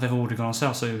sold. Oh, they've already gone on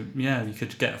sale, so yeah, you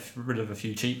could get rid of a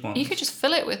few cheap ones. You could just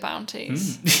fill it with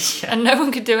bounties. And no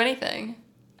one could do anything.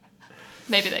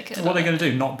 Maybe they could. So what are they going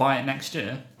to do? Not buy it next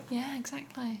year? Yeah,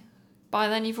 exactly. By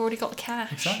then you've already got the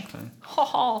cash. Exactly.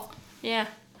 Yeah.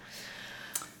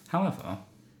 However,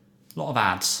 a lot of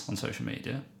ads on social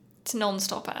media. It's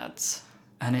non-stop ads.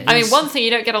 And I mean, one thing you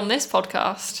don't get on this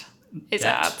podcast is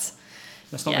ads.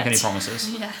 Let's not make any promises.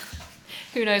 Yeah.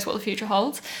 Who knows what the future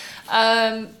holds.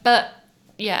 But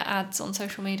yeah, ads on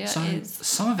social media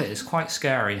some of it is quite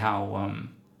scary how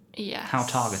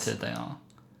targeted they are.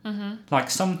 Mm-hmm. Like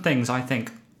some things I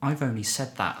think I've only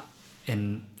said that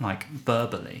in like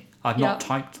verbally. I've not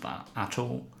typed that at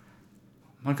all.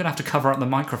 I'm gonna have to cover up the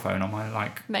microphone on my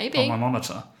on my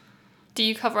monitor. Do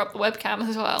you cover up the webcam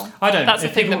as well? I don't. That's a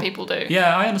thing that people do.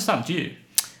 Yeah, I understand. Do you?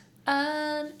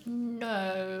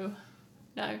 No.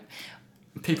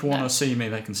 People want to see me,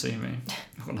 they can see me.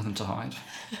 I've got nothing to hide.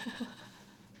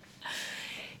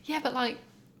 Yeah, but like,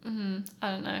 I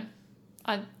don't know.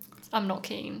 I'm not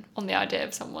keen on the idea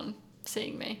of someone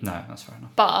seeing me. No, that's fair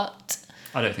enough. But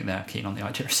I don't think they're keen on the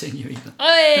idea of seeing you either.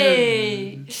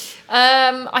 Hey!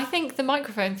 I think the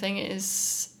microphone thing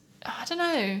is, I don't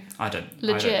know. I don't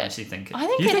legit. actually think it. I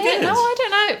think it is. No,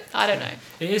 I don't know.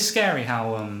 It is scary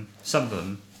how some of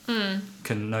them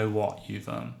can know what you've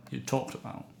talked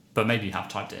about, but maybe you have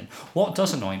typed it in. What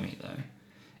does annoy me though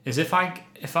is if I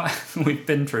we've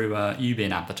been through you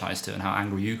being advertised to and how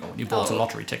angry you got when you bought a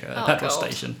lottery ticket at a petrol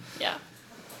station. Yeah.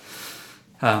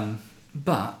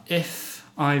 But if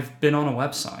I've been on a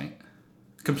website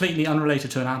completely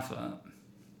unrelated to an advert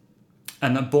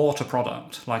and then bought a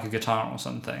product like a guitar or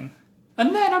something,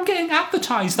 and then I'm getting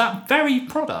advertised that very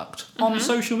product on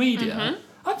social media,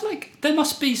 I'm like, there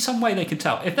must be some way they can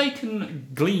tell. If they can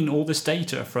glean all this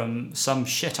data from some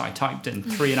shit I typed in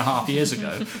 3.5 years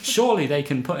ago, surely they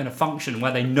can put in a function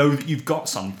where they know that you've got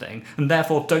something and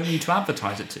therefore don't need to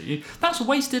advertise it to you. That's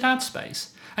wasted ad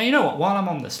space. And you know what? While I'm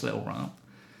on this little rant,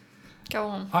 go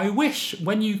on. I wish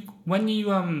when you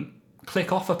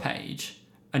click off a page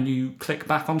and you click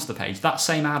back onto the page, that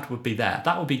same ad would be there.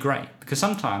 That would be great, because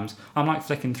sometimes I'm like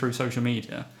flicking through social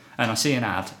media and I see an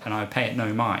ad and I pay it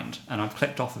no mind and I've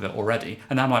clicked off of it already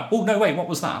and I'm like, oh no, wait, what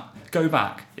was that? Go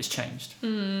back, it's changed.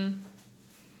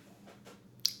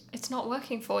 It's not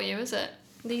working for you, is it?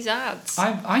 These ads.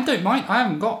 I don't mind. I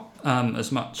haven't got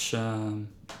as much. I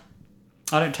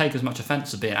don't take as much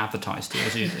offence at being advertised to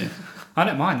as you do. I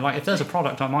don't mind. Like if there's a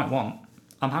product I might want,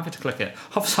 I'm happy to click it.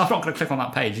 Obviously, I'm not going to click on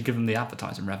that page and give them the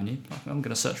advertising revenue. I'm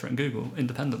going to search for it in Google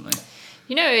independently.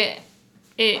 You know,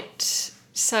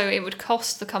 so it would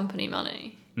cost the company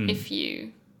money if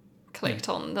you clicked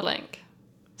on the link.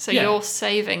 So you're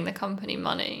saving the company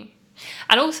money.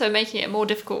 And also making it more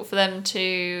difficult for them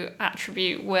to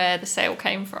attribute where the sale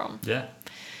came from. Yeah.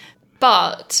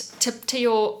 But to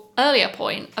your earlier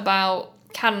point about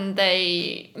can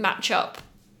they match up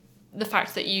the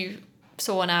fact that you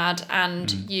saw an ad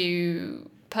and you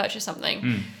purchased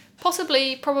something.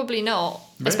 Possibly, probably not.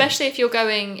 Really? Especially if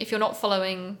you're not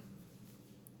following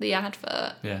the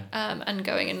advert Yeah. and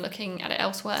going and looking at it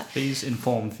elsewhere. These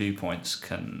informed viewpoints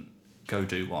can go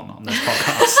do one on this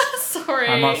podcast. Sorry.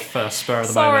 I much prefer spur of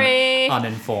the Sorry. moment,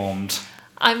 uninformed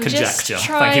I'm conjecture. just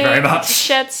Thank you very trying much. to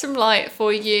shed some light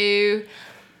for you,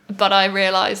 but I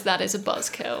realise that is a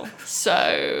buzzkill.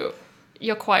 So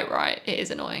you're quite right. It is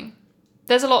annoying.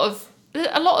 There's a lot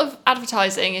of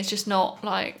advertising is just not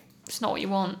like, it's not what you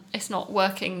want. It's not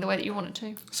working the way that you want it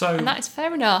to. So And that is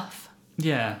fair enough.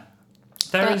 yeah,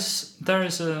 there is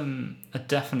a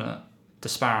definite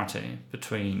disparity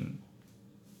between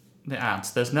the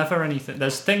ads. There's never anything.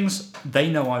 There's things they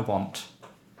know I want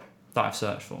that I've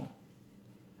searched for,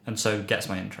 and so gets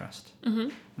my interest.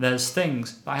 There's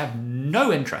things that I have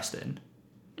no interest in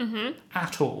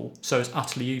at all, so it's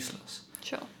utterly useless.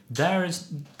 Sure.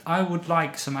 I would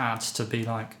like some ads to be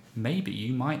like, maybe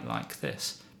you might like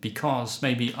this, because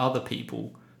maybe other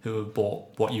people who have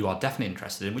bought what you are definitely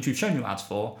interested in, which you've shown your ads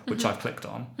for, which I've clicked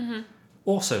on,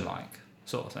 also like,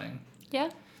 sort of thing.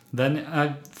 Yeah. Then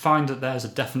I find that there's a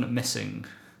definite missing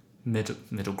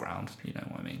middle ground, you know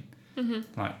what I mean?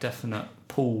 Like, definite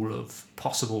pool of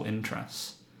possible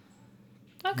interests.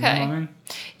 Okay. You know what I mean?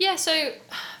 Yeah, so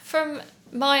from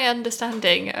my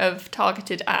understanding of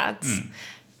targeted ads,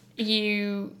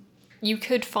 you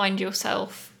could find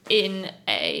yourself in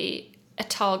a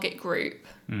target group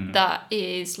that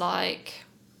is like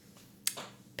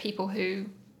people who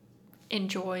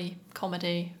enjoy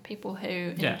comedy, people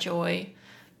who enjoy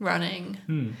running,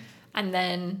 and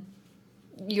then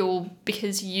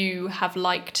because you have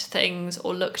liked things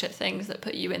or looked at things that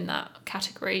put you in that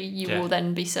category, you will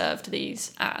then be served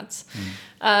these ads.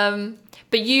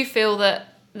 But you feel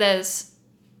that there's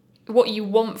what you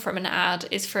want from an ad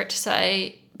is for it to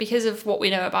say, because of what we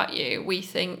know about you, we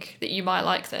think that you might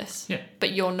like this. Yeah.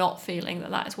 But you're not feeling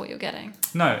that is what you're getting.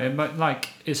 No,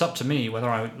 it's up to me whether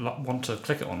I want to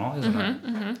click it or not, isn't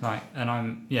it? Like, and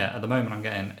at the moment I'm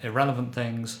getting irrelevant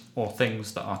things or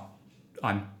things that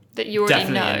I'm that you already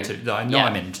definitely know. into, that I know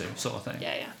I'm into, sort of thing.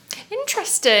 Yeah.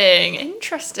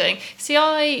 Interesting. See,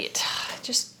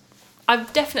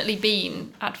 I've definitely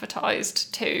been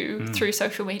advertised to through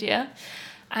social media,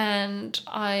 and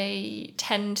I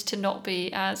tend to not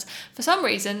be for some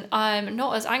reason, I'm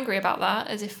not as angry about that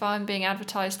as if I'm being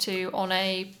advertised to on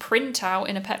a printout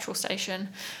in a petrol station.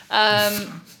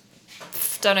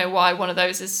 Don't know why one of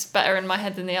those is better in my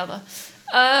head than the other.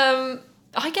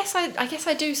 I guess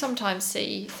I do sometimes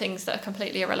see things that are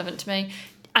completely irrelevant to me.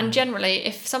 And generally,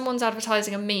 if someone's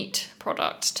advertising a meat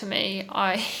product to me,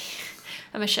 I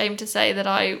am ashamed to say that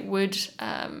I would,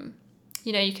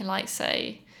 you can like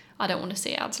say, I don't want to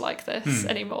see ads like this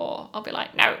anymore. I'll be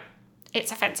like, no,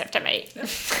 it's offensive to me.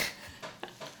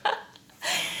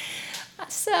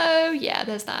 So, yeah,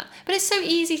 there's that. But it's so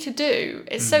easy to do.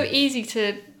 It's so easy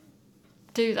to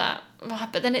do that.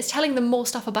 But then it's telling them more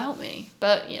stuff about me.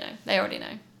 But, they already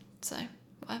know. So,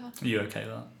 whatever. Are you okay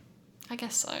with that? I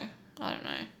guess so. I don't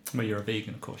know. Well, you're a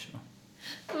vegan, of course you are.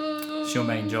 It's your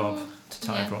main job to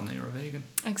tell everyone that you're a vegan.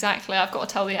 Exactly. I've got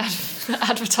to tell the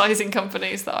advertising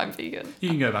companies that I'm vegan. You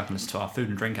can go back and listen to our food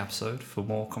and drink episode for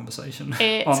more conversation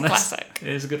It's on this. classic. It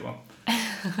is a good one.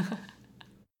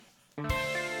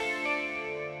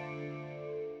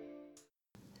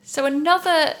 So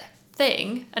another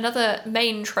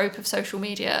main trope of social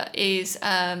media is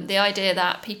the idea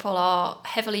that people are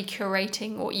heavily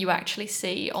curating what you actually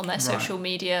see on their social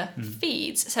media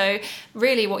feeds. So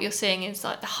really what you're seeing is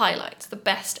like the highlights, the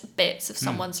best bits of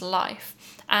someone's life.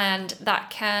 And that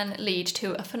can lead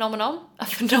to a phenomenon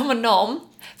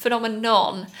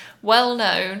well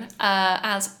known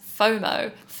as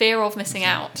FOMO, fear of missing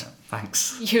out. Yeah,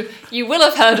 thanks. You will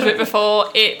have heard of it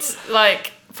before. It's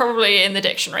like probably in the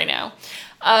dictionary now.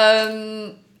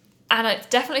 And it's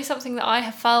definitely something that I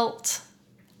have felt,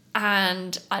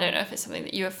 and I don't know if it's something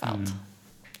that you have felt.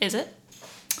 Is it?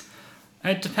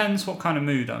 It depends what kind of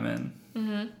mood I'm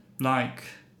in. Like,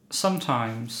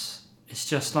 sometimes it's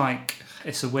just like,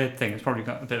 it's a weird thing. It's probably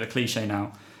got a bit of a cliche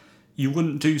now. You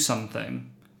wouldn't do something,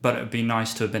 but it would be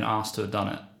nice to have been asked to have done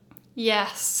it.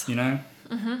 Yes. You know?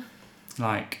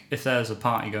 Like, if there's a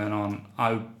party going on,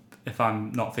 if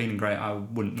I'm not feeling great, I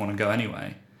wouldn't want to go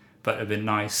anyway. But it'd been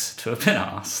nice to have been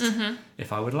asked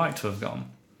if I would like to have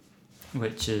gone.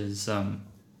 Which is,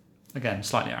 again,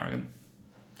 slightly arrogant.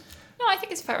 No, I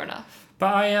think it's fair enough.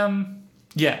 But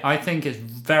I think it's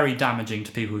very damaging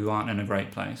to people who aren't in a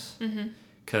great place.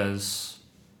 Because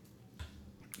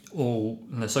all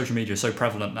the social media is so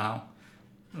prevalent now.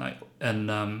 Like, and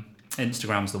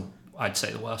Instagram's I'd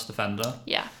say the worst offender.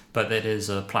 Yeah. but it is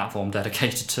a platform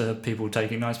dedicated to people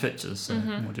taking nice pictures. So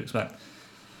what do you expect?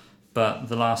 But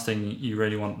the last thing you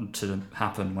really want to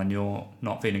happen when you're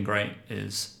not feeling great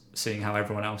is seeing how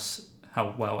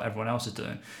well everyone else is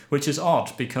doing, which is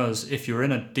odd because if you're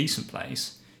in a decent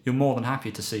place, you're more than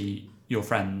happy to see your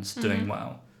friends doing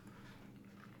well.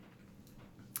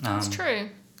 It's true.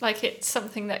 Like, it's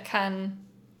something that can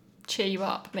cheer you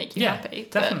up, make you happy,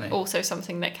 definitely. but also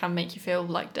something that can make you feel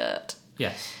like dirt.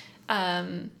 Yes.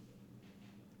 And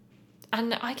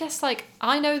I guess, like,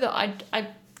 I know that I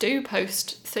do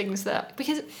post things that,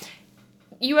 because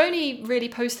you only really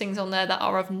post things on there that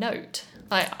are of note.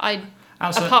 Like,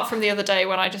 apart from the other day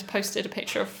when I just posted a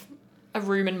picture of a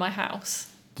room in my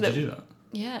house. Did you do that?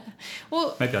 Yeah.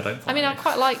 Well, maybe I don't. I mean, I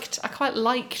quite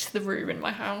liked the room in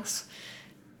my house,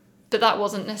 but that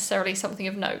wasn't necessarily something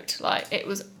of note. Like, it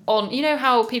was on. You know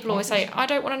how people always say, "I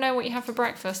don't want to know what you have for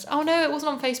breakfast." Oh no, it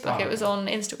wasn't on Facebook. It was on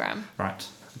Instagram. Right.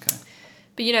 Okay.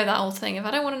 But you know that old thing of,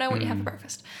 "I don't want to know what you have for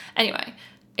breakfast." Anyway,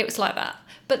 it was like that.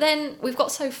 But then we've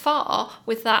got so far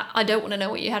with that, "I don't want to know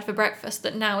what you had for breakfast,"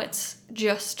 that now it's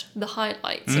just the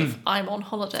highlights of I'm on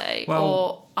holiday,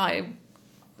 or I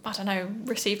don't know,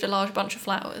 received a large bunch of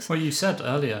flowers. Well, you said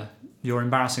earlier your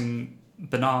embarrassing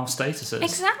banal statuses.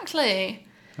 Exactly.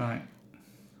 Right.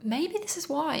 Maybe this is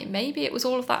why. Maybe it was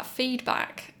all of that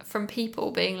feedback from people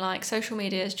being like, social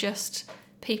media is just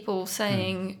people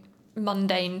saying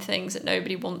mundane things that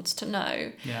nobody wants to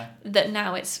know. Yeah. That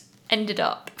now it's ended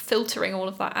up filtering all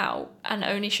of that out and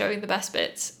only showing the best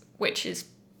bits, which is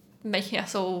making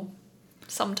us all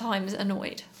sometimes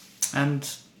annoyed. And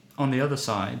on the other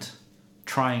side,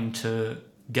 trying to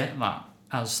get that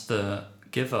as the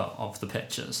giver of the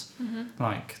pictures.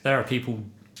 Like, there are people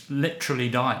literally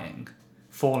dying,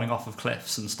 falling off of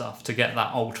cliffs and stuff to get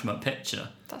that ultimate picture.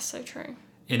 That's so true.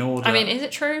 In order, I mean, is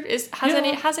it true? Has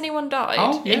anyone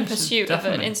died in pursuit of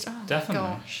an Insta? Oh, definitely.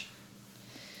 Gosh.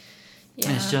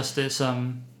 Yeah. It's just it's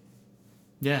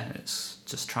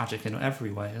just tragic in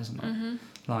every way, isn't it?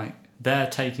 Like, they're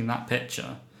taking that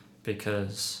picture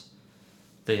because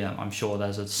I'm sure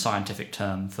there's a scientific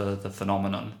term for the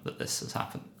phenomenon that this has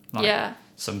happened. Like,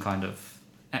 some kind of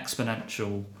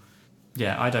exponential.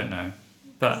 Yeah, I don't know.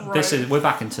 But we're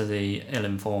back into the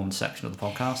ill-informed section of the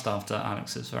podcast after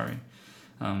Alex's very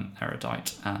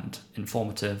erudite and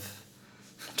informative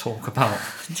talk about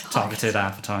targeted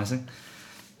advertising.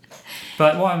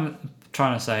 But what I'm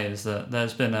trying to say is that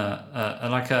there's been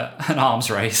an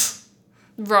arms race,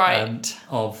 right,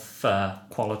 of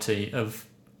quality of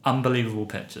unbelievable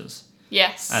pictures.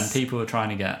 Yes. And people are trying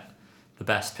to get the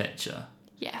best picture.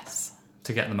 Yes.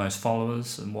 To get the most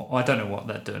followers and I don't know what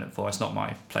they're doing it for. It's not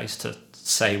my place to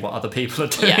say what other people are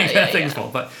doing things for,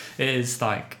 but it is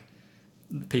like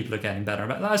people are getting better.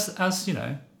 But as you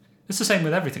know, it's the same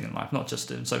with everything in life, not just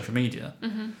in social media.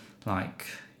 Like,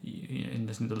 you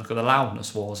look at the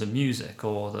loudness wars in music,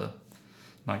 or the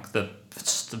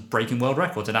breaking world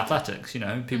records in athletics. You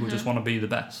know, people just want to be the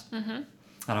best, and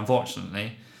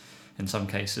unfortunately, in some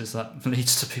cases, that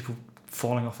leads to people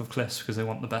falling off of cliffs because they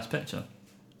want the best picture.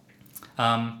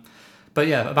 But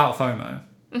yeah, about FOMO,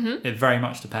 it very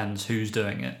much depends who's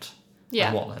doing it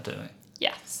and what they're doing.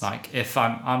 Yes. Like, if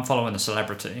I'm following a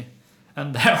celebrity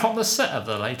and they're on the set of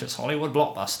the latest Hollywood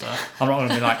blockbuster, I'm not going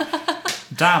to be like,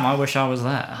 damn, I wish I was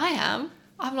there. I am.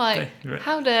 I'm like,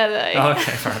 how dare they? Oh,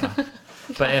 okay, fair enough.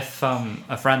 But if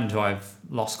a friend who I've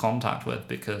lost contact with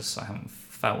because I haven't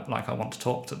felt like I want to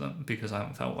talk to them because I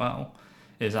haven't felt well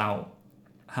is out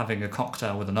having a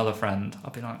cocktail with another friend, I'll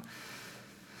be like,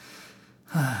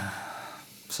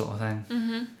 sort of thing.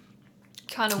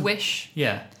 Kind of wish.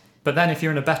 Yeah. But then if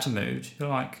you're in a better mood, you're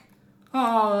like,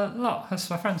 oh, look, that's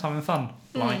my friend's having fun.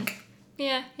 Like.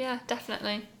 Yeah,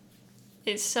 definitely.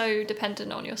 It's so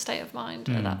dependent on your state of mind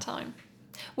at that time.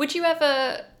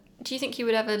 Do you think you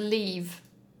would ever leave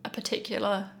a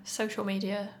particular social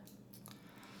media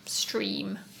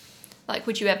stream? Like,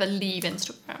 would you ever leave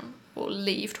Instagram or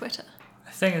leave Twitter?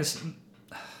 The thing is,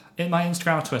 my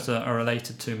Instagram and Twitter are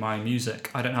related to my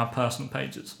music. I don't have personal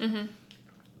pages.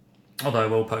 Although I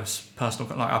will post personal,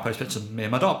 like, I'll post pictures of me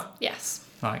and my dog. Yes.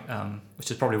 Like,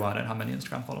 which is probably why I don't have many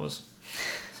Instagram followers.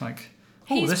 It's like,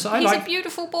 he's a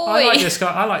beautiful boy. I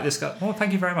like this guy. Well,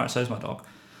 thank you very much. So's my dog.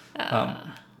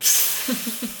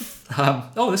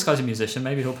 This guy's a musician.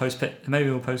 Maybe he'll post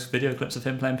video clips of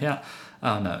him playing piano.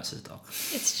 Oh no, it's his dog.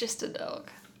 It's just a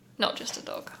dog. Not just a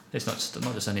dog. It's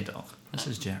not just any dog. This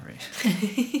is Jerry.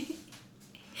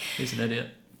 He's an idiot.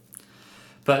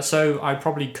 But so I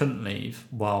probably couldn't leave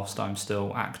whilst I'm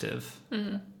still active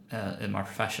in my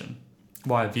profession.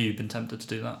 Why have you been tempted to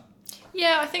do that?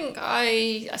 Yeah, I think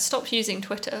I stopped using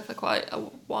Twitter for quite a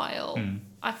while.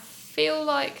 I feel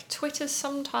like Twitter's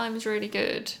sometimes really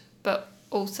good, but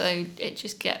also it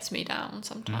just gets me down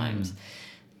sometimes.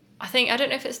 I don't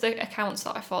know if it's the accounts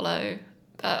that I follow,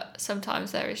 but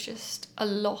sometimes there is just a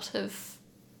lot of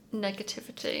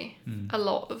negativity, a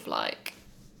lot of like,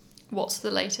 what's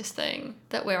the latest thing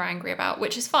that we're angry about,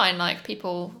 which is fine. Like,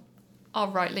 people are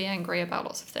rightly angry about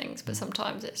lots of things, but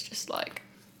sometimes it's just like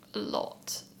a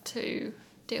lot to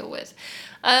deal with.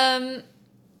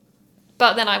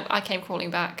 But then I came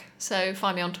crawling back, so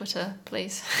find me on Twitter,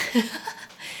 please.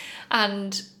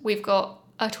 And we've got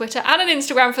a Twitter and an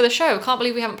Instagram for the show. Can't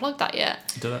believe we haven't plugged that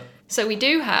yet. Do it. So we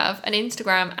do have an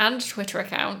Instagram and Twitter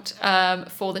account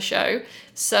for the show.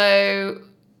 So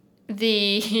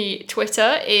the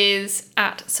Twitter is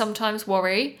at Sometimes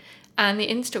Worry, and the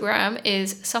Instagram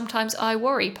is Sometimes I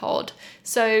Worry Pod.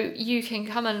 So you can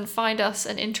come and find us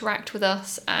and interact with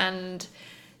us, and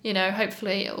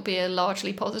hopefully it'll be a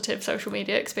largely positive social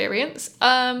media experience.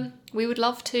 We would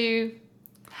love to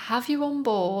have you on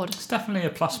board. It's definitely a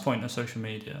plus point of social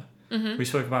media. We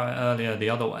spoke about it earlier the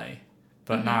other way,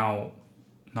 but now,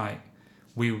 like,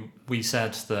 we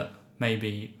said that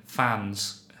maybe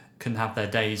fans can have their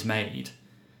days made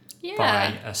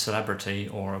by a celebrity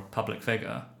or a public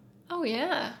figure. Oh,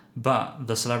 yeah. But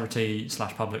the celebrity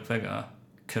 / public figure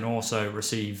can also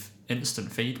receive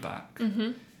instant feedback.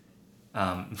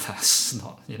 That's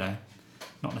not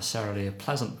necessarily a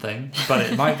pleasant thing, but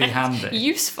it might be handy.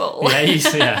 Useful.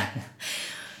 Yeah.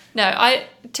 No,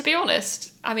 to be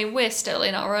honest, I mean, we're still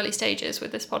in our early stages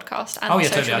with this podcast and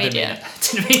social media.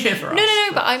 Didn't mean it for us.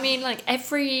 No, but I mean, like,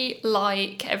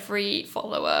 every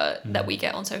follower that we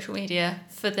get on social media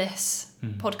for this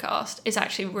podcast is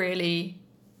actually really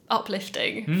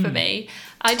uplifting for me.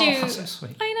 I do. That's so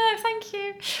sweet. I know, thank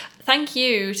you. Thank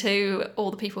you to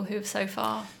all the people who have so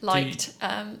far liked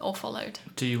or followed.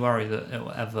 Do you worry that it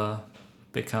will ever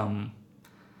become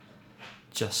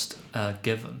just a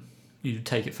given? You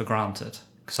take it for granted?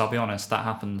 Because I'll be honest, that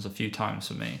happens a few times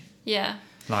for me. Yeah.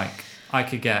 Like, I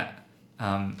could get,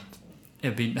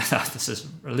 it'd be, this is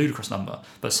a ludicrous number,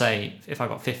 but say if I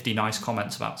got 50 nice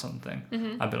comments about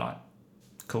something, I'd be like,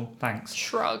 cool, thanks.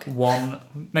 Shrug. One,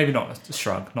 maybe not a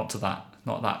shrug, not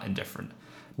that indifferent.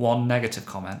 One negative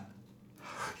comment.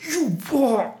 You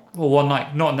what? Or one,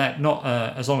 like, not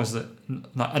as long as like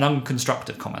an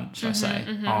unconstructive comment, should I say,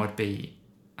 I'd be,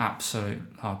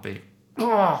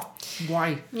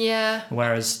 why? Yeah.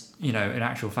 Whereas, in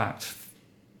actual fact,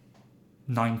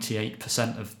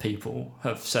 98% of people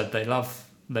have said they love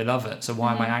it. So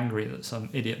why am I angry that some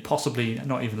idiot possibly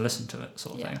not even listened to it,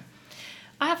 sort of thing?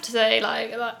 I have to say,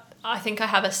 like, I think I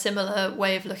have a similar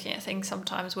way of looking at things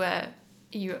sometimes, where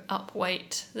you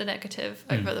upweight the negative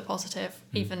over the positive,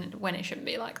 even when it shouldn't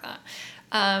be like that.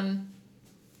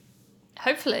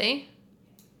 Hopefully,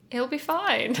 it'll be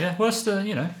fine. Yeah, well, it's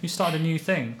you started a new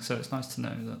thing, so it's nice to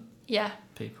know that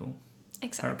people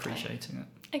are appreciating it.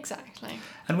 Exactly.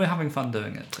 And we're having fun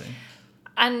doing it too.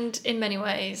 And in many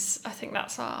ways, I think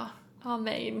that's our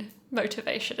main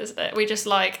motivation, isn't it? We just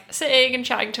like sitting and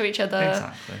chatting to each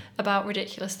other about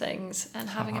ridiculous things and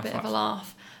having a bit of a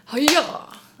laugh. Hiya!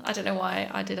 I don't know why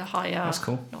I did a hiya That's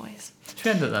cool. noise. Should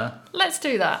we end it there? Let's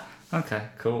do that. Okay,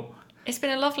 cool. It's been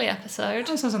a lovely episode.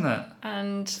 Nice, hasn't it?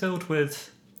 And filled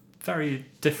with very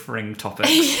differing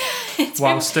topics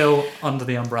while still under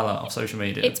the umbrella of social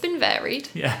media. It's been varied.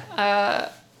 Yeah.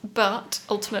 But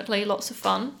ultimately lots of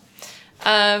fun.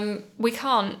 We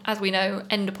can't, as we know,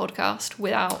 end a podcast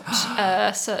without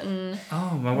a certain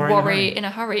worry in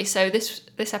a hurry. So this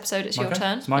episode, it's your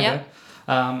turn. It's my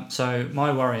go. So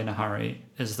my worry in a hurry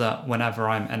is that whenever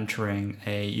I'm entering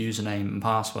a username and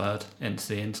password into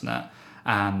the internet,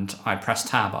 and I press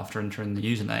tab after entering the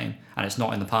username and it's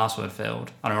not in the password field,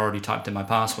 and I already typed in my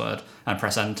password and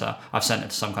press enter, I've sent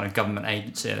it to some kind of government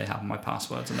agency, they have my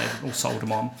passwords and they've all sold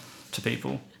them on to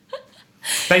people.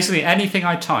 Basically anything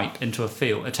I type into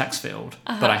a text field,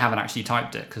 but I haven't actually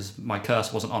typed it because my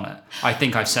cursor wasn't on it, I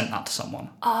think I've sent that to someone.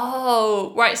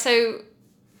 Oh, right. So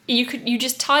you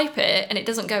just type it and it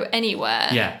doesn't go anywhere.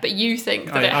 Yeah. But you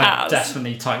think that it has. I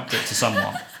definitely typed it to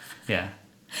someone. Yeah.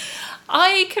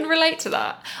 I can relate to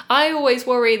that. I always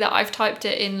worry that I've typed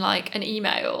it in like an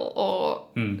email or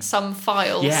some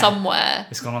file somewhere.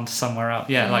 It's gone on to somewhere else.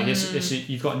 Yeah, like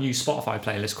you've got a new Spotify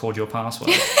playlist called Your Password.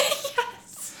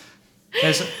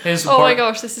 Here's my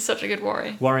gosh, this is such a good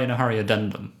worry. Worry in a hurry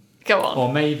addendum. Go on.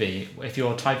 Or maybe if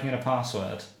you're typing in a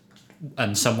password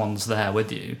and someone's there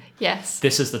with you, yes,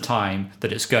 this is the time that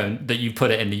that you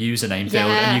put it in the username field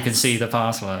and you can see the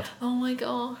password. Oh my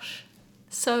gosh.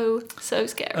 So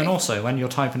scary. And also, when you're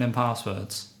typing in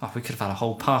passwords, we could have had a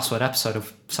whole password episode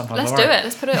of something. Let's do it.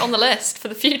 Let's put it on the list for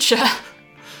the future.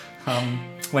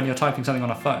 when you're typing something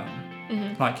on a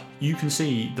phone, like you can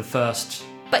see the first.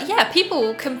 But yeah,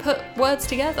 people can put words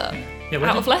together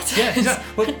out of letters. Yeah,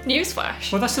 exactly. Well,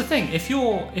 Newsflash. well, that's the thing. If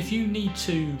you need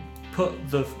to put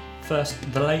the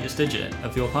latest digit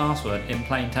of your password in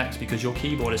plain text because your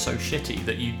keyboard is so shitty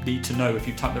that you need to know if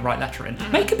you type the right letter in,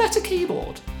 make a better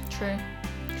keyboard. True.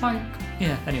 Like,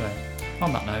 yeah. Anyway,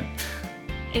 on that note,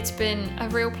 it's been a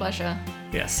real pleasure.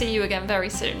 Yeah. See you again very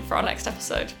soon for our next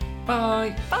episode.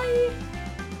 Bye. Bye.